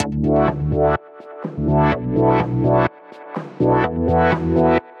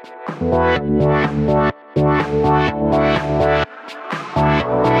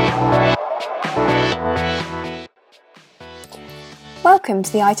Welcome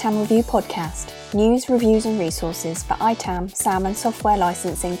to the ITAM Review podcast, news, reviews and resources for ITAM, SAM and software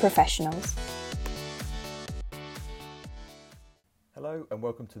licensing professionals. Hello and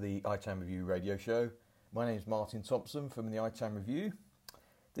welcome to the ITAM Review radio show. My name is Martin Thompson from the ITAM Review.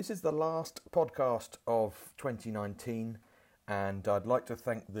 This is the last podcast of 2019 and I'd like to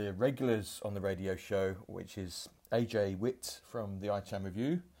thank the regulars on the radio show, which is AJ Witt from the ITAM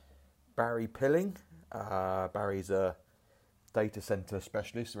Review, Barry Pilling. Barry's a data center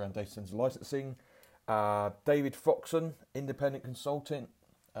specialist around data center licensing. David Foxon, independent consultant,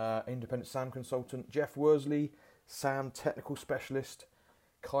 independent SAM consultant. Jeff Worsley, SAM technical specialist.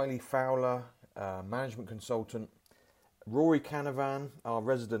 Kylie Fowler, management consultant. Rory Canavan, our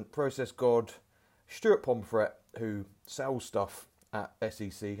resident process god. Stuart Pomfret, who sells stuff at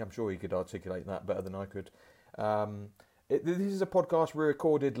SEC. I'm sure he could articulate that better than I could. This is a podcast we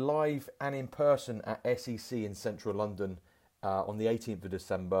recorded live and in person at SEC in central London on the 18th of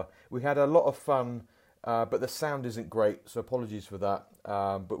December. We had a lot of fun, but the sound isn't great, so apologies for that.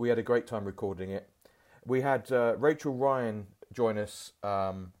 But we had a great time recording it. We had Rachel Ryan join us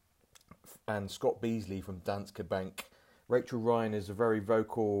and Scott Beasley from Danske Bank. Rachel Ryan is a very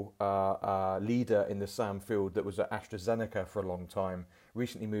vocal leader in the SAM field that was at AstraZeneca for a long time.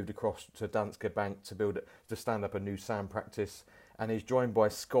 Recently moved across to Danske Bank to stand up a new SAM practice, and is joined by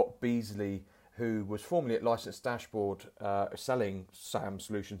Scott Beasley, who was formerly at License Dashboard selling SAM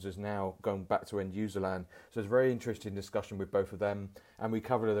solutions, is now going back to end user land. So it's a very interesting discussion with both of them, and we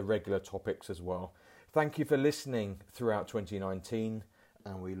cover the regular topics as well. Thank you for listening throughout 2019,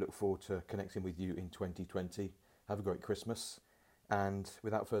 and we look forward to connecting with you in 2020. Have a great Christmas, and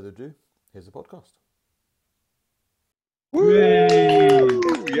without further ado, here's the podcast. Woo!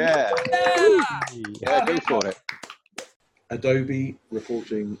 Yeah, go for it. Adobe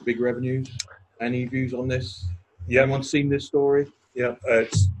reporting big revenues. Any views on this? Yeah. Anyone seen this story? Yeah,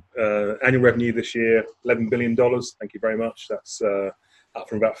 it's annual revenue this year, $11 billion. Thank you very much. That's up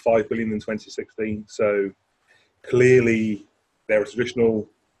from about $5 billion in 2016. So clearly, they're a traditional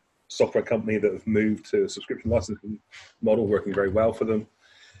software company that have moved to a subscription licensing model, working very well for them.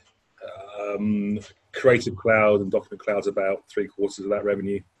 Creative Cloud and Document Cloud's about 3/4 of that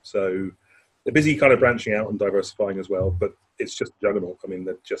revenue. So they're busy kind of branching out and diversifying as well, but it's just a juggernaut. I mean,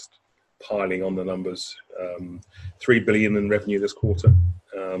 they're just piling on the numbers. $3 billion in revenue this quarter,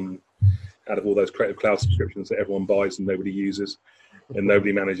 out of all those Creative Cloud subscriptions that everyone buys and nobody uses and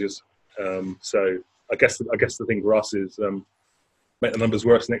nobody manages. So I guess the thing for us is make the numbers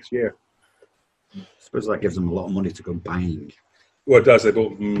worse next year. I suppose that gives them a lot of money to go buying. Well, it does. They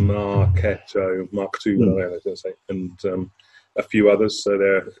bought Marketo, Mark II, and a few others, so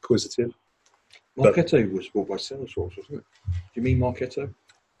they're acquisitive. Marketo was bought by Salesforce, wasn't it? Do you mean Marketo?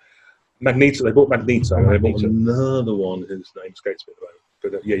 Magneto, they bought Magneto. Oh, They bought Magneto. another one whose name escapes me at the moment.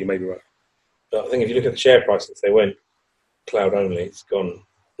 But yeah, you may be right. But I think if you look at the share price since they went cloud only, it's gone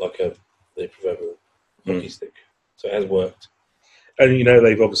like the proverbial hockey stick. So it has worked. And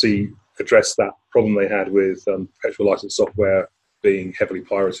they've obviously addressed that problem they had with perpetual license software being heavily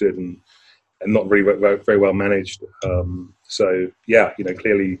pirated and not very well managed. So yeah,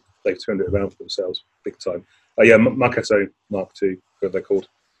 clearly they've turned it around for themselves big time. Marketo, Mark II, what they're called,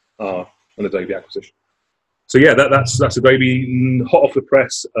 an Adobe acquisition. So yeah, that's Adobe. Hot off the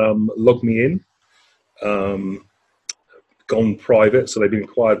press, Logmein, gone private. So they've been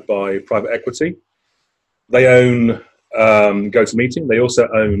acquired by private equity. They own GoToMeeting. They also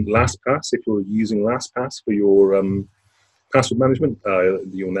own LastPass. If you're using LastPass for your password management,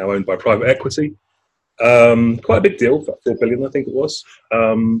 you're now owned by private equity. Quite a big deal, about $4 billion, I think it was.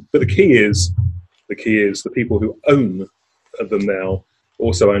 But the key is the people who own them now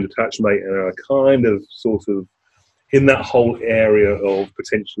also own Attachmate and are kind of sort of in that whole area of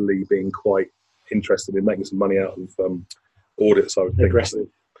potentially being quite interested in making some money out of audits. I would think. Aggressive.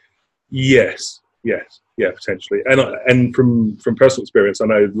 Yes, potentially. And from personal experience, I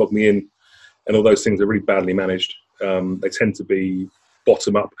know Logmein and all those things are really badly managed. They tend to be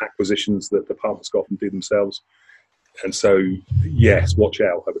bottom-up acquisitions that departments often do themselves. And so, yes, watch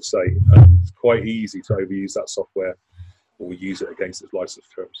out, I would say. It's quite easy to overuse that software or use it against its license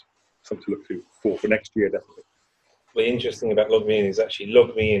terms. Something to look for next year, definitely. What's interesting about Logmein is actually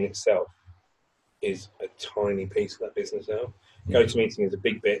Logmein itself is a tiny piece of that business now. GoToMeeting is a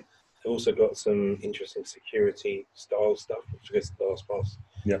big bit. They've also got some interesting security style stuff, which I guess the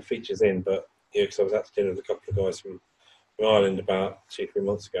LastPass features in. But because I was out to dinner with a couple of guys from Ireland about 2-3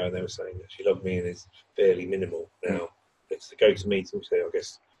 months ago, and they were saying that actually Logmein is fairly minimal now. It's the GoToMeeting, which they, I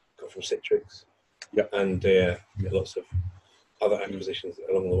guess, got from Citrix, and lots of other acquisitions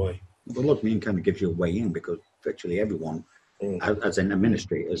along the way. But Logmein kind of gives you a way in because virtually everyone as in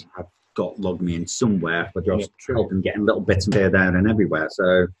administrators, have got Logmein somewhere, but just true. helping getting little bits and here, there, and everywhere.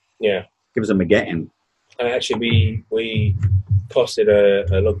 So Yeah. gives them a getting. And actually, we costed a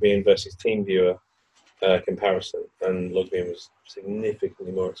Logmein versus TeamViewer comparison, and Logmein was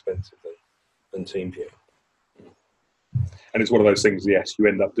significantly more expensive than TeamViewer. And it's one of those things, yes, you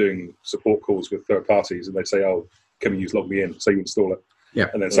end up doing support calls with third parties and they say, oh, can we use Logmein? So you install it. Yeah.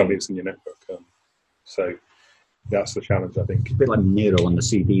 And then suddenly it's in your network. So that's the challenge, I think. It's a bit like Nero on the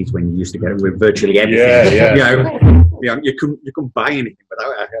CDs when you used to get it with virtually everything. Yeah. You couldn't buy anything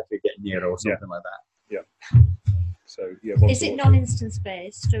without actually getting Nero or something like that. Yeah. So, yeah. Is it non-instance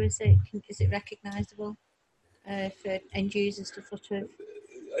based, or is it recognisable for end users to sort of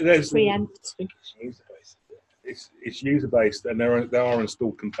preempt? I think it's user-based. It's user-based, and there are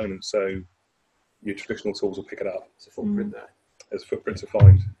installed components, so your traditional tools will pick it up. It's a footprint there. There's footprints to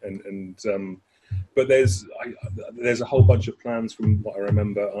find, but there's a whole bunch of plans from what I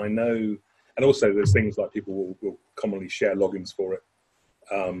remember. I know, and also there's things like people will commonly share logins for it,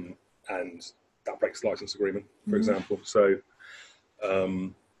 and that breaks the license agreement, for example. So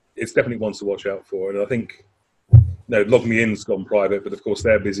it's definitely one to watch out for. And I think Logmein's gone private, but of course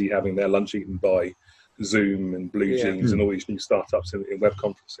they're busy having their lunch eaten by Zoom and Blue Jeans and all these new startups in web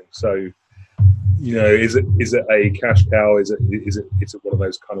conferencing. So, is it a cash cow? Is it one of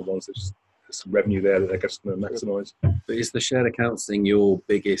those kind of ones that's just some revenue there that they're just going to maximise? But is the shared accounts thing your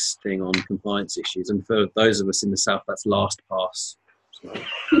biggest thing on compliance issues? And for those of us in the South, that's LastPass.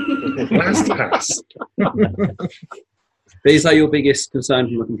 LastPass. But is that your biggest concern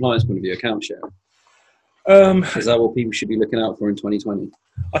from a compliance point of view, account sharing? Is that what people should be looking out for in 2020?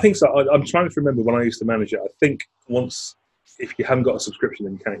 I think so. I'm trying to remember when I used to manage it. I think if you haven't got a subscription,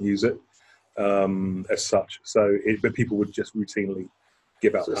 then you can't use it as such. So, but people would just routinely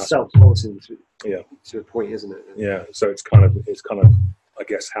give out. So it's self-policing to a point, isn't it? Yeah. So it's kind of, I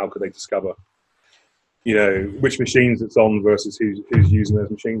guess, how could they discover, which machines it's on versus who's using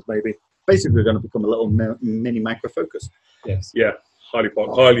those machines, maybe. Basically, we're going to become a little mini Microfocus. Yes. Yeah. Highly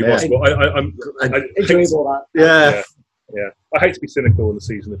possible. I enjoyable that. Yeah. I hate to be cynical in the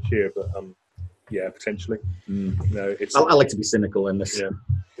season of cheer, but potentially. I like to be cynical in this. Yeah.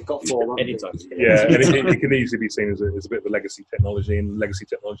 We've got 4 months. Anytime. Yeah, and it can easily be seen as a bit of a legacy technology, and legacy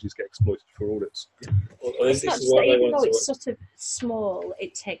technologies get exploited for audits. It's not just that even though it's sort of small,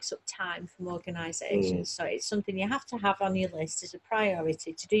 it takes up time from organisations. So it's something you have to have on your list as a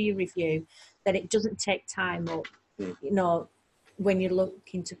priority to do your review, that it doesn't take time up, when you're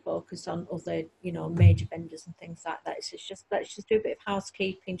looking to focus on other, major vendors and things like that. Let's just do a bit of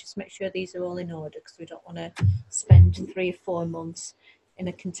housekeeping, just make sure these are all in order, because we don't want to spend 3 or 4 months in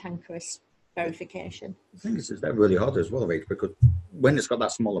a cantankerous verification. The thing is, they're really hard as well, Rach, because when it's got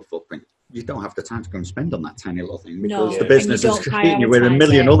that smaller footprint, you don't have the time to go and spend on that tiny little thing, because the business is hitting you with a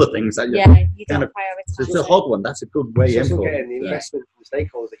million other things that you don't prioritize. So it's a hard one. That's a good way in. It's also getting the investment from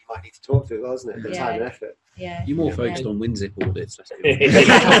stakeholders that you might need to talk to, isn't it? The time and effort. Yeah. You're more focused on WinZip audits.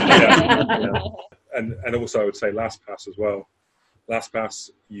 And also I would say LastPass as well.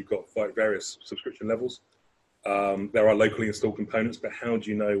 LastPass, you've got various subscription levels. There are locally installed components, but how do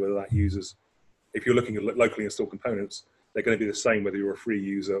you know whether that uses, if you're looking at locally installed components, they're going to be the same whether you're a free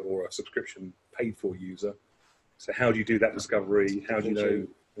user or a subscription paid for user. So how do you do that discovery? How do you know?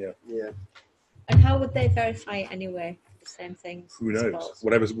 Yeah. And how would they verify it anyway? The same things. Who knows?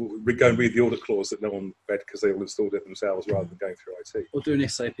 Whatever's, go and read the audit clause that no one read because they all installed it themselves rather than going through IT. Or doing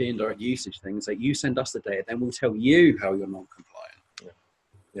SAP indirect usage things, like you send us the data, then we'll tell you how you're non-compliant.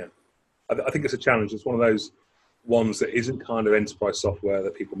 Yeah. I think it's a challenge. It's one of those ones that isn't kind of enterprise software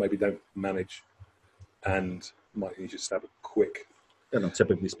that people maybe don't manage and might need just have a quick. They don't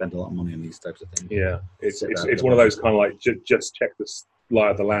typically spend a lot of money on these types of things. Yeah, it's one of those kind of like just check the lie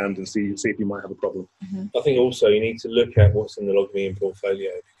of the land and see if you might have a problem. I think also you need to look at what's in the Logmein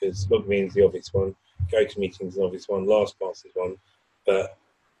portfolio, because Logmein is the obvious one, GoToMeeting is the obvious one, LastPass is one, but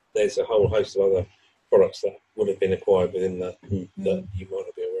there's a whole host of other products that would have been acquired within that that you might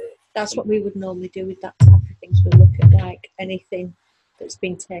not be aware of. That's what we would normally do with that type of things. We look at like anything that's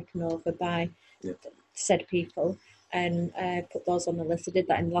been taken over by said people and put those on the list. I did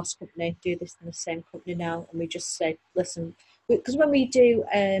that in the last company, do this in the same company now, and we just say, listen, because when we do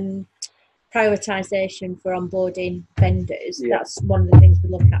prioritisation for onboarding vendors, that's one of the things we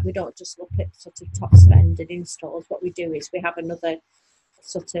look at. We don't just look at sort of top spend and installs. What we do is we have another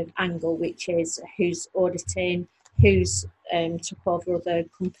sort of angle, which is who's auditing, who's took over other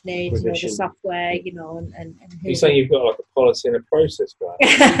companies, the software, and who. You're saying you've got like a policy and a process for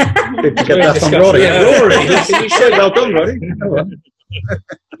that? Get that from Rory. Rory, you should. Well done, Rory.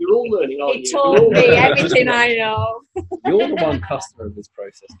 You're all learning, aren't you? He taught me everything I know. You're the one customer of this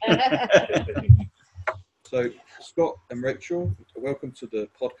process. So, Scott and Rachel, welcome to the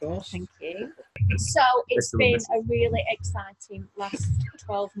podcast. Thank you. So it's been a really exciting last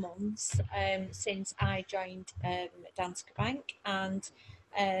 12 months since I joined Danske Bank, and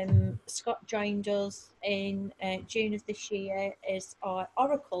Scott joined us in June of this year as our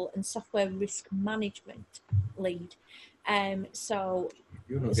Oracle and Software Risk Management lead. So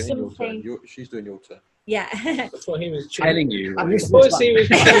you're not getting your turn. She's doing your turn. Yeah. That's what he was telling you. I was he was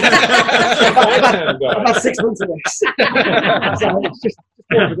about 6 months of this. So it's just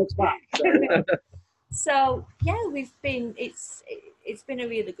looks back. So yeah, it's been a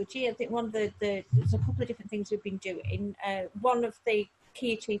really good year. I think one of there's a couple of different things we've been doing. One of the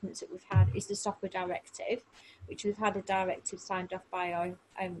key achievements that we've had is the software directive, which we've had a directive signed off by our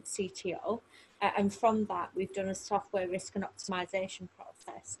CTO, and from that we've done a software risk and optimization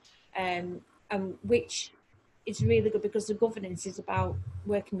process, which is really good because the governance is about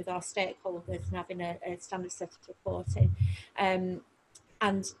working with our stakeholders and having a standard set of reporting.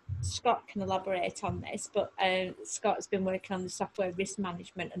 And Scott can elaborate on this, but Scott has been working on the software risk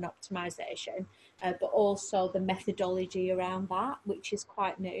management and optimization, but also the methodology around that, which is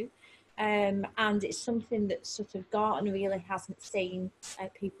quite new. And it's something that sort of Gartner really hasn't seen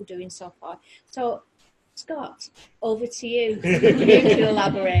people doing so far. So, Scott, over to you. You can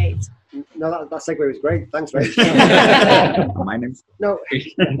elaborate. No, that segue was great. Thanks, Ray. My name's no.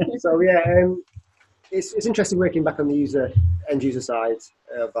 So yeah, it's interesting working back on the end user side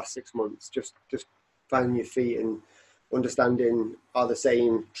of the last 6 months. Just finding your feet and understanding are the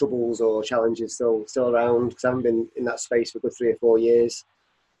same troubles or challenges still around, because I haven't been in that space for a good 3 or 4 years,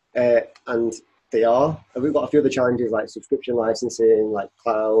 and they are. And we've got a few other challenges like subscription licensing, like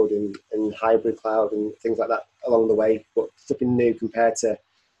cloud and hybrid cloud and things like that along the way, but something new compared to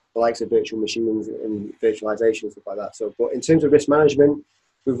the likes of virtual machines and virtualization and stuff like that. So, but in terms of risk management,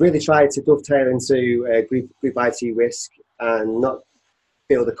 we've really tried to dovetail into group IT risk and not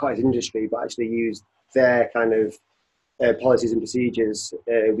build a cottage industry, but actually use their kind of policies and procedures.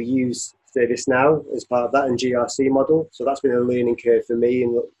 We use ServiceNow as part of that and GRC model. So that's been a learning curve for me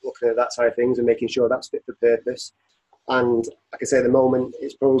in looking at that side of things and making sure that's fit for purpose. And like I say, at the moment,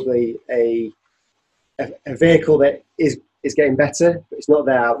 it's probably a vehicle that is getting better, but it's not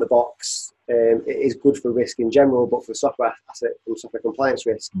there out of the box. It is good for risk in general, but for software asset and software compliance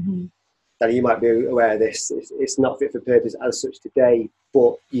risk, that you might be aware of this, it's not fit for purpose as such today,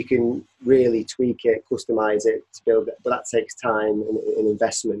 but you can really tweak it, customize it to build it, but that takes time and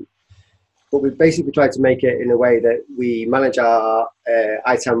investment. But we've basically tried to make it in a way that we manage our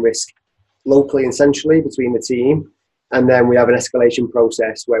ITAM risk locally and centrally between the team, and then we have an escalation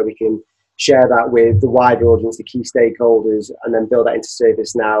process where we can share that with the wider audience, the key stakeholders, and then build that into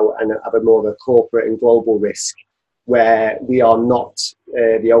ServiceNow and have a more of a corporate and global risk where we are not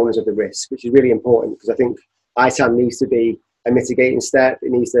the owners of the risk, which is really important because I think ITAM needs to be a mitigating step.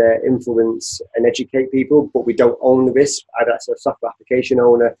 It needs to influence and educate people, but we don't own the risk, either as a software application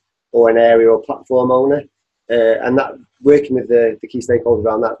owner or an area or platform owner. And that working with the key stakeholders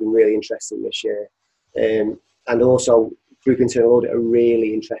around that has been really interesting this year. And also, Group Internal Audit are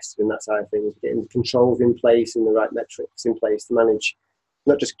really interested in that side of things, getting controls in place and the right metrics in place to manage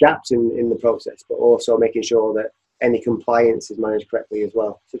not just gaps in the process, but also making sure that any compliance is managed correctly as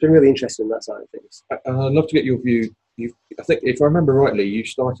well. So it's been really interesting in that side of things. I'd love to get your view. I think, if I remember rightly, you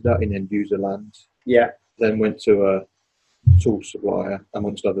started out in end user land. Yeah. Then went to a tool supplier,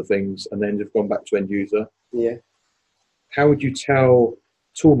 amongst other things, and then you've gone back to end user. Yeah. How would you tell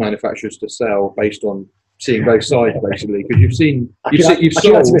tool manufacturers to sell based on seeing both sides, basically? Because you've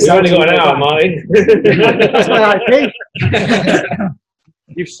sold. You've only got an hour, Martin. That's my IP.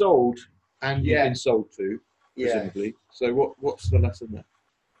 You've sold and you've been sold to, presumably. So what's the lesson there?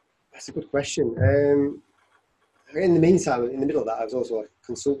 That's a good question. In the meantime, in the middle of that, I was also a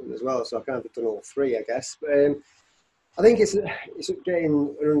consultant as well, so I've kind of done all three, I guess. But I think it's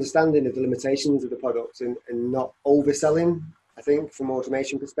getting an understanding of the limitations of the product and not overselling, I think, from an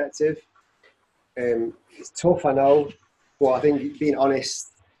automation perspective. It's tough, I know, but I think being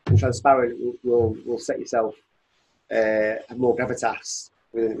honest and transparent will set yourself have more gravitas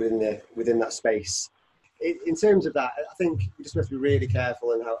within that space. In terms of that, I think we just have to be really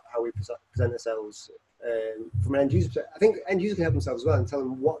careful in how we present ourselves from an end user perspective. I think end users can help themselves as well and tell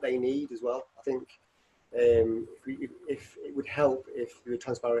them what they need as well. I think if it would help if we were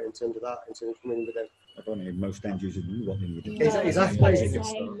transparent in terms of that, in terms of coming in with I don't know, most end users knew what they needed. Exactly.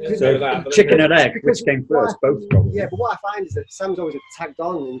 So chicken and egg, which came first? Both probably. Yeah, but what I find is that Sam's always tagged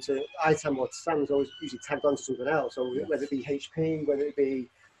on into ITAM, or Sam's always usually tagged on to something else. So whether it be HP, whether it be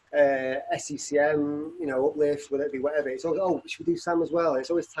SCCM, Uplift, whether it be whatever, it's always, oh, should we do SAM as well? And it's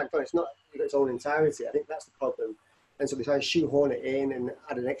always tagged on. It's not its own entirety. I think that's the problem. And so they try and shoehorn it in and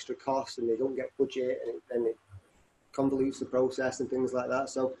add an extra cost, and they don't get budget, and then it convolutes the process and things like that.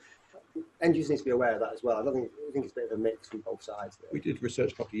 So end users need to be aware of that as well. I think it's a bit of a mix from both sides. We did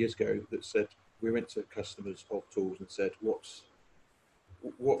research a couple of years ago that said, we went to customers of tools and said, what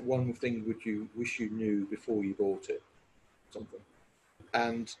one thing would you wish you knew before you bought it? Something.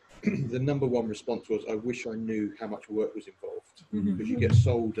 And the number one response was, I wish I knew how much work was involved, because you get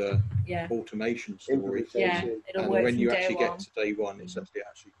sold a automation story. And when you actually get to day one, it's actually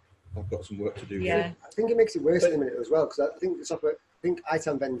I've got some work to do. I think it makes it worse in a minute as well, because I think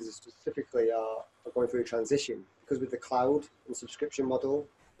ITAM vendors specifically are going through a transition, because with the cloud and subscription model,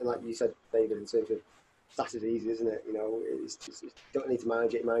 and like you said, David, in terms of SaaS is easy, isn't it? You don't need to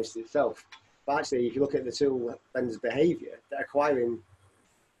manage it; it manages itself. But actually, if you look at the tool vendors' behaviour, they're acquiring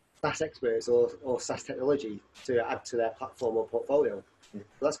SaaS experts or SaaS technology to add to their platform or portfolio. So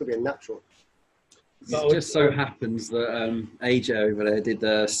that's going to be a natural. It just so happens that AJ over there did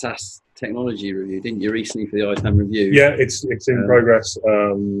the SaaS technology review, didn't you, recently for the ITAM review? Yeah, it's in progress.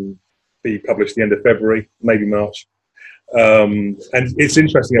 Be published the end of February, maybe March. And it's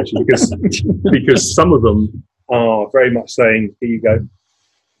interesting actually because some of them are very much saying, here you go,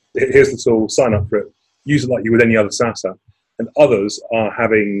 here's the tool, sign up for it, use it like you would any other SaaS app. And others are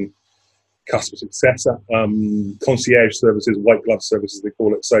having customer success, concierge services, white glove services, they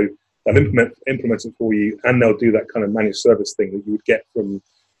call it. So they'll implement it for you, and they'll do that kind of managed service thing that you would get from,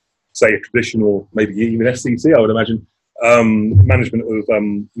 say, a traditional, maybe even SCC, I would imagine, management of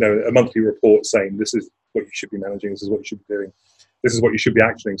a monthly report saying this is what you should be managing, this is what you should be doing, this is what you should be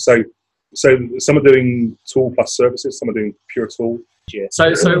actioning. So some are doing tool plus services, some are doing pure tool.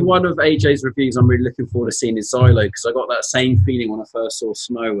 So one of AJ's reviews I'm really looking forward to seeing is Xylo, because I got that same feeling when I first saw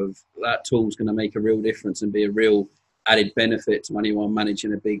Snow of that tool's going to make a real difference and be a real added benefit to anyone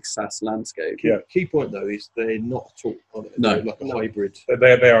managing a big SaaS landscape. Yeah. Key point though is they're not a tool. They're like a hybrid.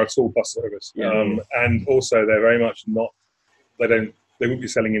 They are a tool plus service, and also they're very much not. They won't be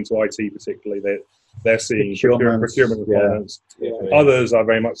selling into IT particularly. They're seeing procurement requirements. Others are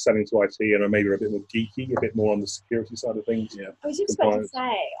very much selling to IT and are maybe a bit more geeky, a bit more on the security side of things. I was just about to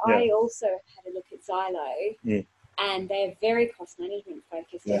say, I also had a look at Xylo, and they're very cost management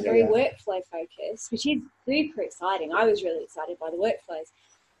focused. They're very workflow focused, which is super exciting. I was really excited by the workflows.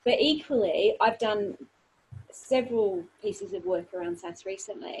 But equally, I've done several pieces of work around SaaS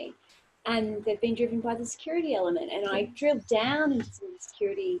recently, and they've been driven by the security element. And I drilled down into some of the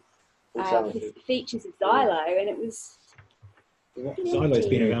security features of Xylo, and it was... Xylo's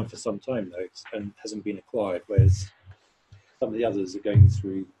been around for some time though, and hasn't been acquired, whereas some of the others are going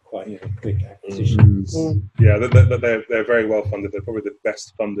through quite quick acquisitions. Yeah, they're very well funded. They're probably the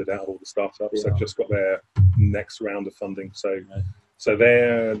best funded out of all the startups. They've just got their next round of funding, so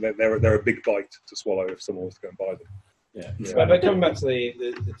they're a big bite to swallow if someone was to go and buy them. But coming back to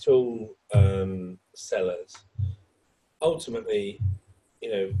the tool sellers, ultimately,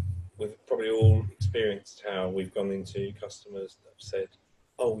 we've probably all experienced how we've gone into customers that have said,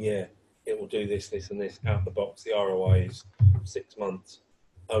 oh yeah, it will do this, this and this out the box. The ROI is 6 months.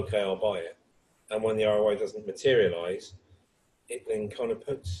 Okay, I'll buy it. And when the ROI doesn't materialise, it then kind of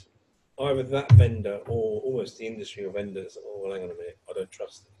puts either that vendor or almost the industry of vendors, oh, well, hang on a minute, I don't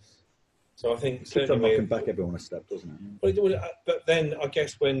trust this. So I think certainly knocking back everyone a step, doesn't it? Well, but then I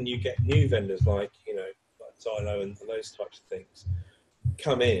guess when you get new vendors like Xylo and those types of things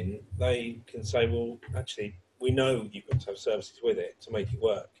come in, they can say, well, actually, we know you've got to have services with it to make it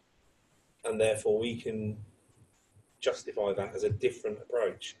work, and therefore we can justify that as a different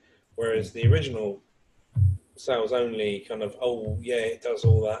approach. Whereas the original sales only kind of, oh yeah, it does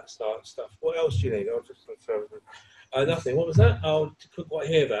all that stuff. What else do you need? Oh, just nothing. What was that? Oh, couldn't quite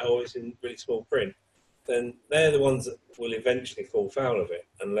hear that. Or it's in really small print. Then they're the ones that will eventually fall foul of it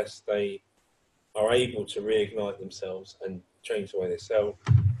unless they are able to reignite themselves and change the way they sell,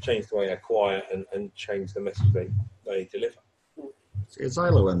 change the way they acquire, and change the message they deliver. So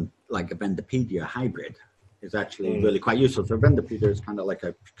Xylo and like a Vendorpedia hybrid is actually really quite useful. So Vendorpedia is kind of like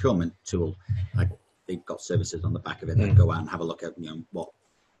a procurement tool. Like they've got services on the back of it that go out and have a look at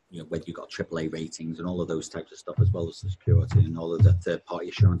whether you've got AAA ratings and all of those types of stuff, as well as the security and all of the third-party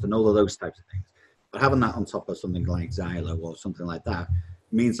assurance and all of those types of things. But having that on top of something like Xylo or something like that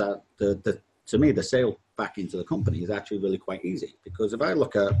means that to me, the sale back into the company is actually really quite easy, because if I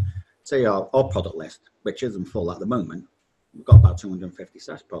look at say our product list, which isn't full at the moment, we've got about 250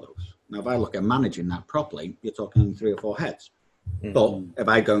 SaaS products. Now, if I look at managing that properly, you're talking 3 or 4 heads. But if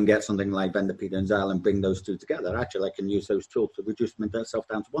I go and get something like Vendorpedia and Xyle and bring those two together, actually I can use those tools to reduce myself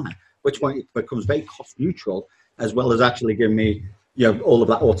down to 1 head, which becomes very cost neutral, as well as actually giving me all of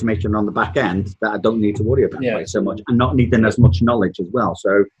that automation on the back end that I don't need to worry about quite so much, and not needing as much knowledge as well.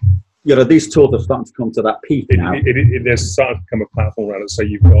 So these tools are starting to come to that peak now. There's starting to become a platform around it. So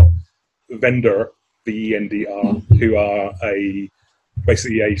you've got Vendor, VENDR, who are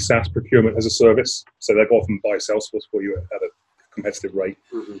basically a SaaS procurement as a service. So they often buy Salesforce for you at a competitive rate.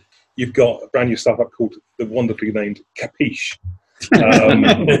 You've got a brand new startup called the wonderfully named Capiche,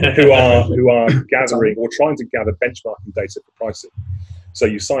 who are gathering or trying to gather benchmarking data for pricing. So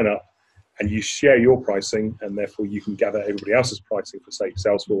you sign up and you share your pricing, and therefore you can gather everybody else's pricing for, say,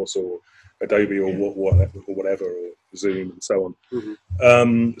 Salesforce or Adobe or whatever, or Zoom and so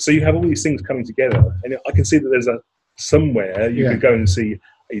on. So you have all these things coming together, and I can see that there's somewhere you can go and see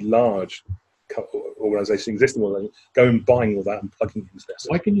a large organisation, existing one, go and buying all that and plugging it into their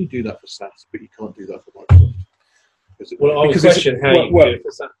system. Why can you do that for SaaS, but you can't do that for Microsoft? Well, I would question how you can do it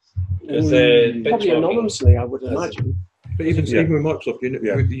for SaaS. Because probably anonymously, I would imagine. But even with Microsoft,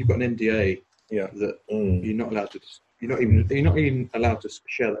 you've got an NDA that you're not allowed to. You're not even allowed to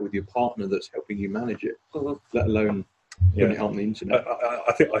share that with your partner that's helping you manage it, let alone putting it on the internet.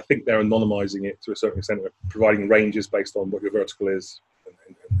 I think they're anonymising it to a certain extent, providing ranges based on what your vertical is.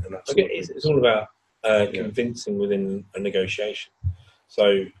 And that it's all about convincing within a negotiation.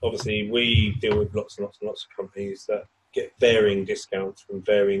 So obviously we deal with lots and lots and lots of companies that get varying discounts from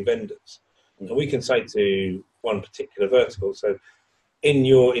varying vendors. And we can say to one particular vertical, so in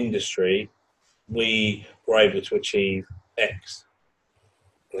your industry, we were able to achieve X.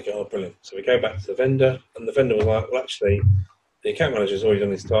 And they go, oh, brilliant. So we go back to the vendor, and the vendor was like, well, actually, the account manager's already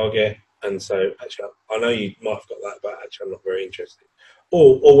done his target, and so actually, I know you might have got that, but actually, I'm not very interested.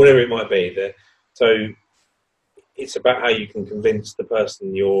 Or whatever it might be. So it's about how you can convince the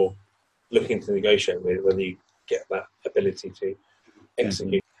person you're looking to negotiate with, whether you get that ability to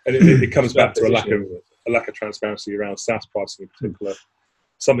execute. And it comes back to a lack of transparency around SaaS pricing in particular.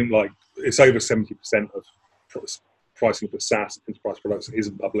 Something like it's over 70% of pricing for SaaS enterprise products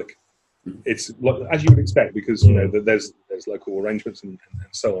isn't public. It's as you would expect, because there's local arrangements and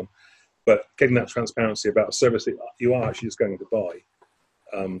so on. But getting that transparency about a service that you are actually just going to buy,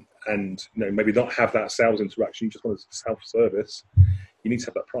 and maybe not have that sales interaction, you just want to self-service, you need to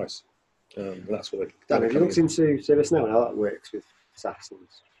have that price. And that's what Dan, have you looked into ServiceNow and how that works with SaaS?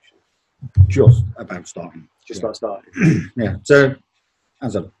 Just about starting. About starting. Yeah. So,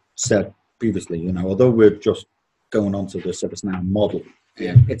 as I said previously, although we're just going on to the ServiceNow model,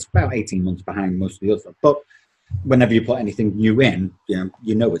 it's about 18 months behind most of the other. But whenever you put anything new in,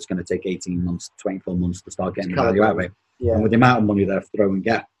 it's going to take 18 months, 24 months to start getting value out of it. Yeah. And with the amount of money they're throwing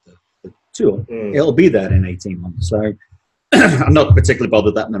at the tool, it'll be there in 18 months. So I'm not particularly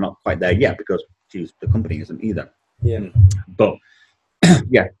bothered that they're not quite there yet, because the company isn't either. Yeah. But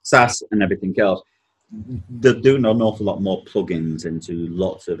SaaS and everything else, they're doing an awful lot more plugins into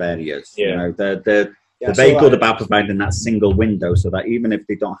lots of areas. Yeah. They're very good about providing that single window, so that even if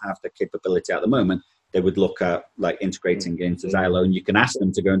they don't have the capability at the moment, they would look at integrating into Xylo, and you can ask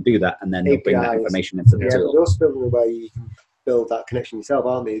them to go and do that, and then they'll bring that information into the tool. But they're also building a way you can build that connection yourself,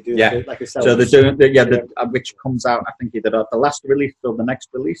 aren't they? Doing like a so they're doing which comes out, I think, either at the last release or the next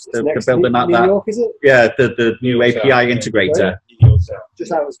release. They're building out that. York, is it? Yeah, the new API integrator.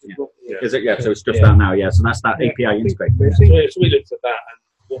 Just out. Is it? Yeah, so it's just that now. Yeah, so that's that API integrator. So we looked at that, and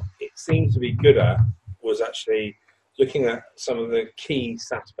what it seemed to be good at was actually looking at some of the key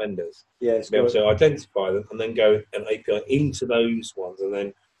SaaS vendors. Yeah, to be able to identify them and then go and API into those ones and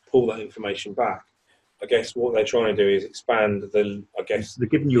then pull that information back. I guess what they're trying to do is expand they're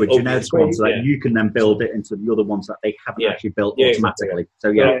giving you a generic one so that you can then build it into the other ones that they haven't actually built automatically.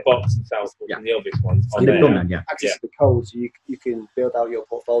 So Box and Salesforce and the obvious ones. Access to the code, so you can build out your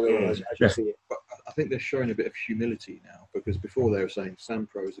portfolio as you see it. But I think they're showing a bit of humility now, because before they were saying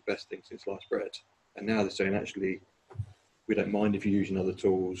SAMPRO is the best thing since sliced bread, and now they're saying actually we don't mind if you're using other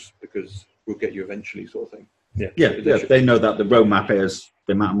tools because we'll get you eventually, sort of thing. They know that the roadmap is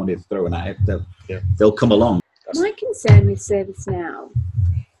the amount of money they're throwing at it. They'll come along. My concern with ServiceNow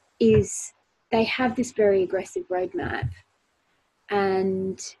is they have this very aggressive roadmap,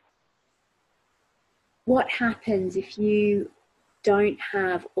 and what happens if you don't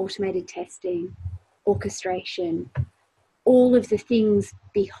have automated testing, orchestration, all of the things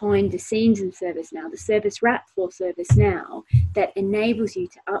behind the scenes in ServiceNow, the service wrap for ServiceNow, that enables you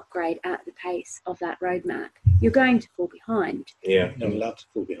to upgrade at the pace of that roadmap, you're going to fall behind. Yeah, not allowed to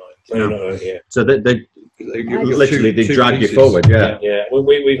fall behind. No, yeah. So they literally two drag you pieces. forward. Yeah. Yeah.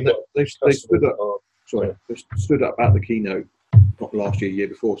 We've got They stood up. Sorry, they stood up at the keynote, not last year, year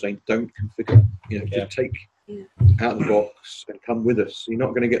before, saying don't configure. Just take out of the box and come with us. You're not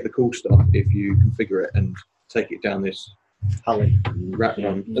going to get the cool stuff if you configure it and take it down this rat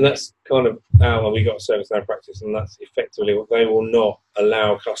run. And that's kind of how we got ServiceNow practice, and that's effectively what they will not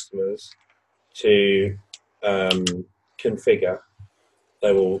allow customers to configure.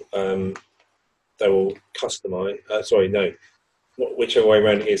 They will customize. Whichever way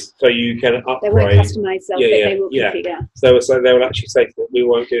around it is. So you can upgrade. They won't customize stuff, but they will configure. So they will actually say that we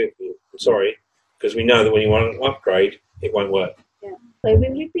won't do it for you. I'm sorry, because we know that when you want to upgrade, it won't work. Yeah. So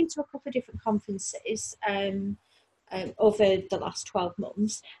we've been to a couple of different conferences over the last 12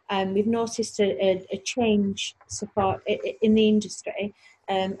 months. We've noticed a change support in the industry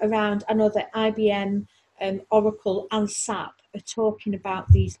around. I know that IBM, Oracle and SAP are talking about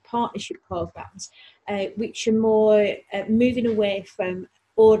these partnership programs, which are more moving away from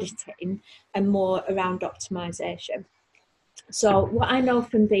auditing and more around optimization. So what I know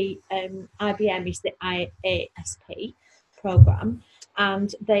from the IBM is the IASP program,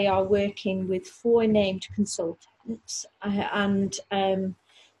 and they are working with 4 named consultants, and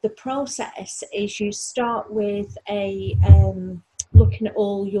the process is you start with looking at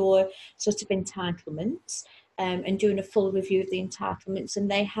all your sort of entitlements and doing a full review of the entitlements, and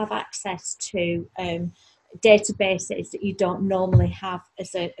they have access to databases that you don't normally have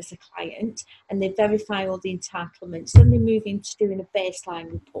as a client, and they verify all the entitlements. Then they move into doing a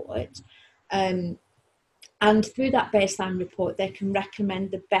baseline report, and through that baseline report they can recommend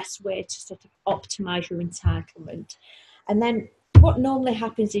the best way to sort of optimize your entitlement. And then what normally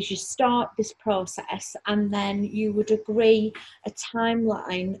happens is you start this process, and then you would agree a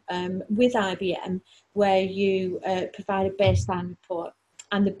timeline with IBM where you provide a baseline report.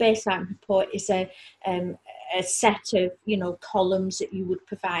 And the baseline report is a set of columns that you would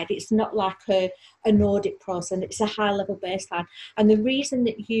provide. It's not like an audit process, and it's a high level baseline. And the reason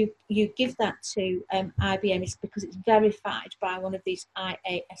that you give that to IBM is because it's verified by one of these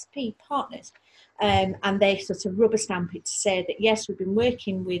IASP partners, and they sort of rubber stamp it to say that yes, we've been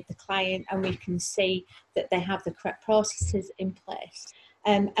working with the client and we can see that they have the correct processes in place.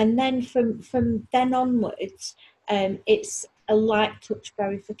 And then from then onwards, it's a light touch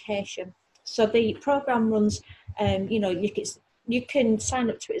verification. So the program runs, you can sign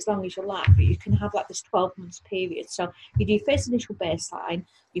up to it as long as you like, but you can have like this 12 months period. So you do first initial baseline,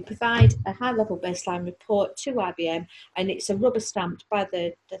 you provide a high level baseline report to IBM, and it's a rubber stamped by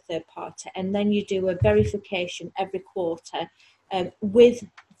the third party. And then you do a verification every quarter with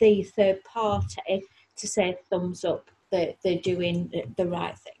the third party to say thumbs up that they're doing the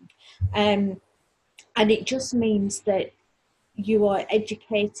right thing. And it just means that you are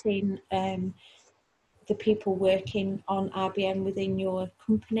educating the people working on IBM within your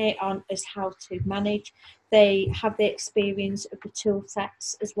company on as how to manage. They have the experience of the tool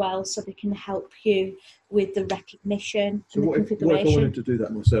sets as well, so they can help you with the recognition and the configuration. What if I wanted to do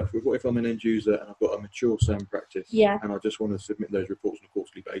that myself? What if I'm an end user and I've got a mature SAM practice, and I just want to submit those reports on a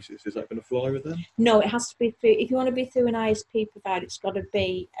quarterly basis? Is that going to fly with them? No, it has to be through. If you want to be through an ISP provider, it's got to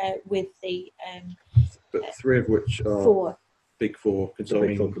be with the. But 3 of which are 4. Big 4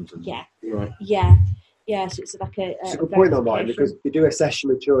 consulting. Yeah. Right. Yeah. Yeah, so it's like it's a good point on mine, because they do assess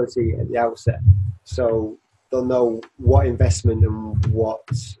your maturity at the outset, so they'll know what investment and what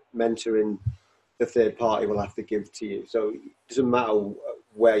mentoring the third party will have to give to you. So it doesn't matter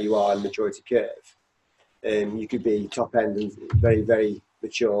where you are in the maturity curve. You could be top end and very, very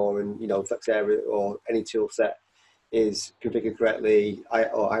mature, and Flex area or any tool set is configured correctly,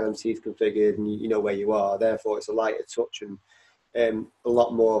 or IMC is configured, and you know where you are. Therefore, it's a lighter touch and a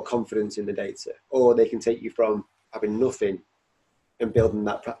lot more confidence in the data. Or they can take you from having nothing and building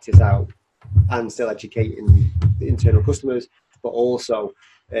that practice out and still educating the internal customers, but also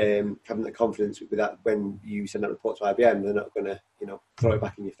having the confidence with that when you send that report to IBM, they're not going to throw it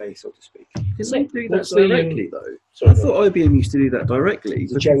back in your face, so to speak. Can they do that directly though? I thought IBM used to do that directly.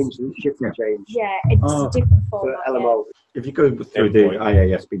 It's a change, shift and change. Yeah, it's a different format. LMO. If you go through the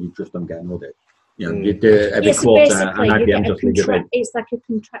IASP, you just don't get an audit. You do every so quarter, and IBM just leaves it. it's like a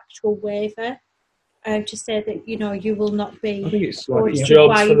contractual waiver to say that you will not be. I think it's slightly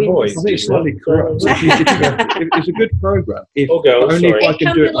jobs for the boys. I think it's slightly corrupt. It's a good program. It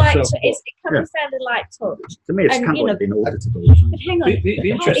can be light fairly light touch. To me, it's kind of like being auditable. Hang on, it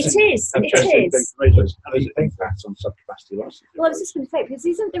is. Has it impact on subcapacity licensing? Well, I was just going to say, because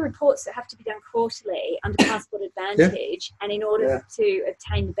isn't there reports that have to be done quarterly under Passport Advantage, and in order to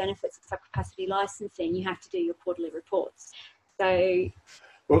obtain the benefits of subcapacity licensing, you have to do your quarterly reports. So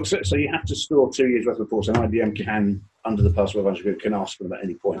you have to store 2 years worth of reports, and IBM can, under the Passport Advantage Group, can ask for them at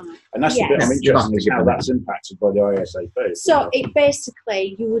any point. Right. And that's the bit I'm interested in, how that's impacted by the IASP. So it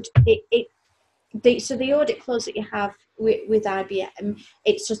basically, so the audit clause that you have with IBM,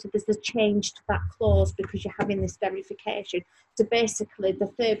 it's just that there's a change to that clause because you're having this verification. So basically, the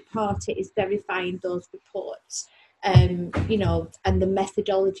third party is verifying those reports. And the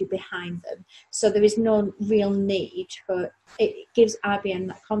methodology behind them. So there is no real need for it. Gives IBM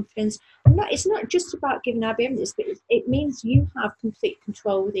that confidence. It's not just about giving IBM this, but it means you have complete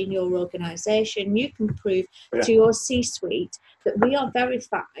control within your organisation. You can prove to your C-suite that we are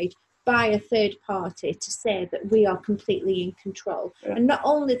verified by a third party to say that we are completely in control. And not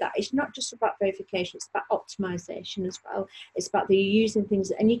only that, it's not just about verification, it's about optimization as well. It's about the using things,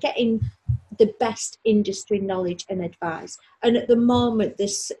 and you're getting the best industry knowledge and advice. And at the moment,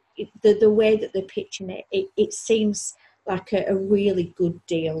 the way that they're pitching it seems like a really good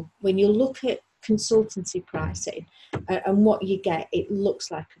deal. When you look at consultancy pricing and what you get, it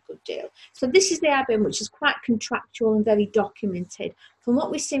looks like a good deal. So this is the IBM, which is quite contractual and very documented. From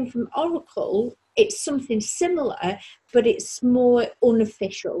what we've seen from Oracle, it's something similar, but it's more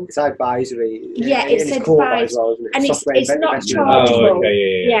unofficial. It's advisory. Yeah, it's advisory. Well, and it's not chargeable.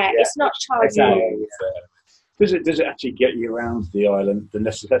 It's not chargeable. Does it actually get you around the island, the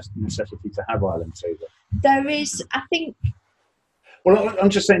necessity to have island too? There is, I think. Well, I'm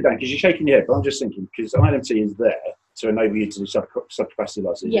just saying, Dan, because you're shaking your head, but I'm just thinking, because ILMT is there to enable you to do subcapacity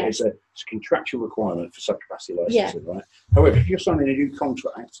licensing. Yes. It's a contractual requirement for subcapacity licensing, right? However, if you're signing a new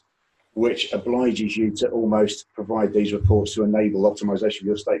contract, which obliges you to almost provide these reports to enable optimization of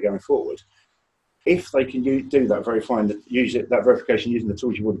your state going forward, if they can do that, verifying that, that verification using the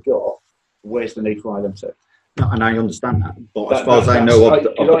tools you've already got, where's the need for ILMT? No, and I understand that, but as far as I know of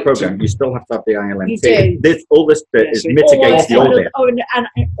the program, you still have to have the ILMT. All this bit mitigates the audit.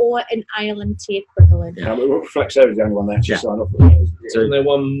 Or an ILMT equivalent. Yeah, Flexo is the only one they actually sign off with. So they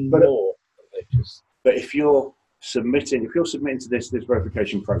one more. But if you're submitting to this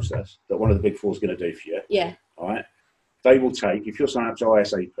verification process that one of the big four is going to do for you, all right, they will take, if you're signing up to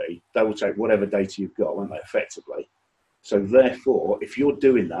ISAP, they will take whatever data you've got, won't they, effectively? So therefore, if you're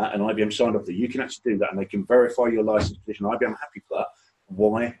doing that and IBM signed off that you can actually do that and they can verify your license position, IBM happy for that,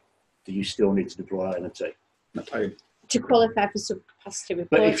 why do you still need to deploy ILMT? To qualify for subcapacity reporting,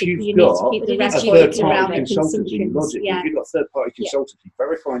 but if you've you got need to keep the a third-party consultancy logic, if you've got third-party consultancy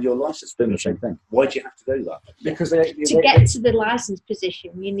verifying your license, doing the same thing. Why do you have to do that? Because to get to the license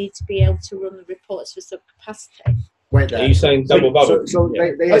position, you need to be able to run the reports for subcapacity. Are you saying double bubble? I'm saying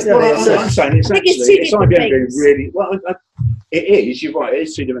it's IBM doing really well. It is. You're right. It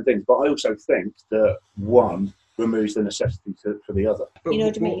is two different things. But I also think that one removes the necessity for the other. You know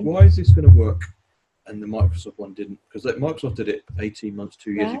what I mean? Why is this going to work and the Microsoft one didn't? Because Microsoft did it 18 months,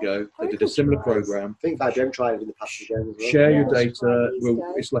 2 years ago. They did a similar program. I think IBM tried it in the past again as well. Share your data.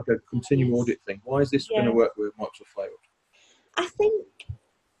 Well, it's like a continual audit thing. Why is this going to work with Microsoft failed? I think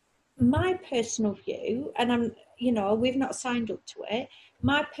my personal view, and we've not signed up to it.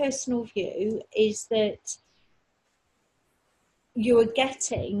 My personal view is that you are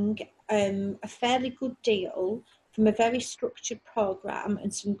getting a fairly good deal from a very structured program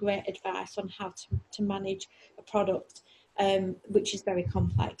and some great advice on how to manage a product, which is very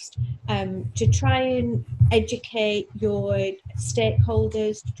complex. To try and educate your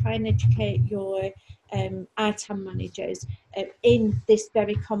stakeholders, to try and educate your ITAM managers in this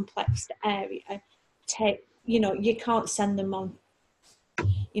very complex area, you can't send them on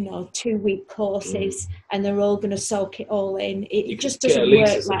 2-week courses and they're all going to soak it all in. It just doesn't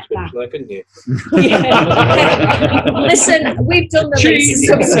work like that. Listen, we've done the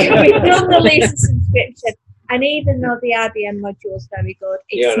Lisa subscription, and even though the IBM module is very good,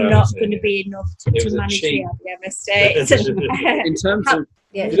 it's not going to be enough to manage the IBM estate. In terms of,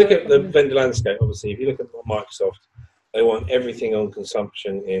 if you look at the vendor landscape, obviously, if you look at Microsoft, they want everything on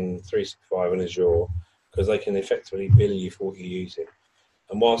consumption in 365 and Azure because they can effectively bill you for what you're using.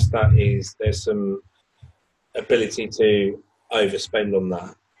 And whilst there's some ability to overspend on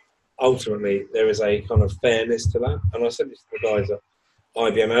that, ultimately there is a kind of fairness to that. And I said this to the guys at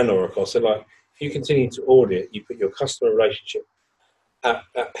IBM and Oracle. So if you continue to audit, you put your customer relationship at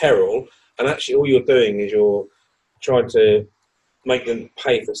peril, And actually all you're doing is you're trying to make them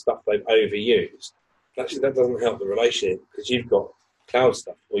pay for stuff they've overused. Actually, that doesn't help the relationship, because you've got cloud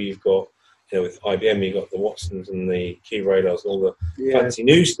stuff, or you've got, with IBM, you've got the Watsons and the QRadars and all the fancy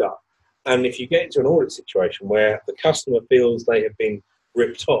new stuff. And if you get into an audit situation where the customer feels they have been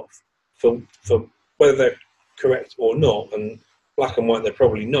ripped off for whether they're correct or not, and black and white they're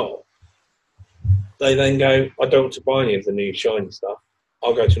probably not, they then go, I don't want to buy any of the new shiny stuff,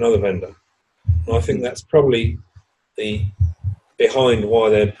 I'll go to another vendor. And I think that's probably the behind why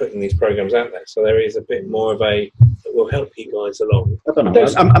they're putting these programs out there. So there is a bit more of a, that will help you guys along. I don't know.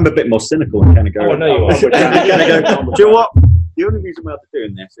 I'm a bit more cynical and kind of go. Oh, I know you are. Do you know what? The only reason why they're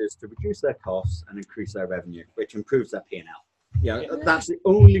doing this is to reduce their costs and increase their revenue, which improves their P&L. That's the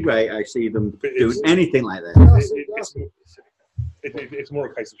only way I see them doing anything like this. It's more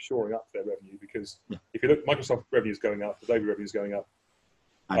a case of shoring up their revenue, because if you look, Microsoft revenue is going up, Adobe revenue is going up,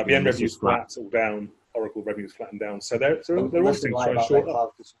 IBM revenue is flat or down, Oracle revenue is flattened down. So they're wanting to try and shore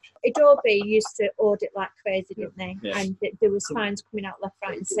up. Adobe used to audit like crazy, didn't they? Yeah. And there was fines coming out left,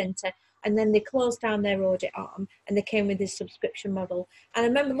 right, and centre. And then they closed down their audit arm, and they came with this subscription model. And I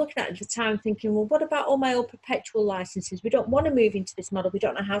remember looking at it at the time thinking, well, what about all my old perpetual licenses? We don't want to move into this model. We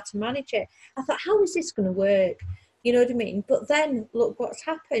don't know how to manage it. I thought, how is this going to work? You know what I mean? But then look what's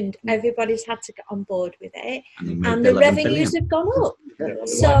happened. Everybody's had to get on board with it, and the revenues have gone up.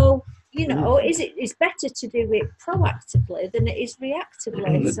 So, it's better to do it proactively than it is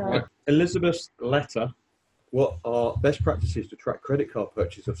reactively. So, Elizabeth's Letter. What are best practices to track credit card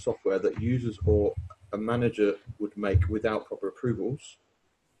purchase of software that users or a manager would make without proper approvals?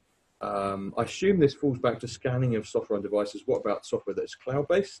 I assume this falls back to scanning of software on devices. What about software that's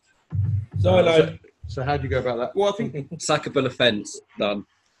cloud-based? So how do you go about that? Well, I think sackable offence done.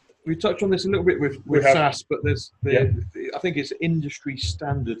 We touched on this a little bit with SaaS, but I think it's industry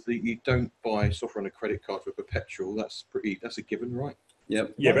standard that you don't buy software on a credit card for perpetual. That's a given, right?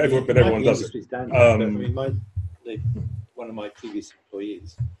 Yep. Yeah, but everyone does it. Standard, I mean, one of my previous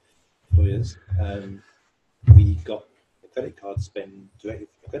employers, we got the credit card spend directly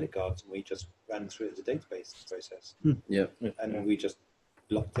from the credit cards, and we just ran through it as a database process. Yeah. And we just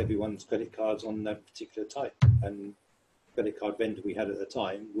blocked everyone's credit cards on that particular type. And the credit card vendor we had at the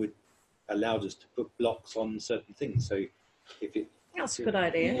time allowed us to put blocks on certain things. So if it that's a good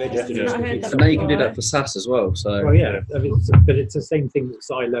idea. So now you can do that for SaaS as well. So well, yeah, I mean, but it's the same thing that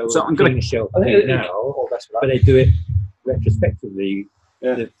Silo and King Shelf do now, but they do it retrospectively.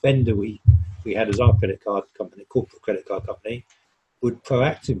 Yeah. The vendor we had as our credit card company, corporate credit card company, would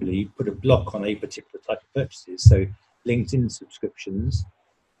proactively put a block on a particular type of purchases. So LinkedIn subscriptions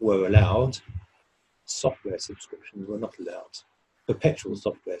were allowed, software subscriptions were not allowed. Perpetual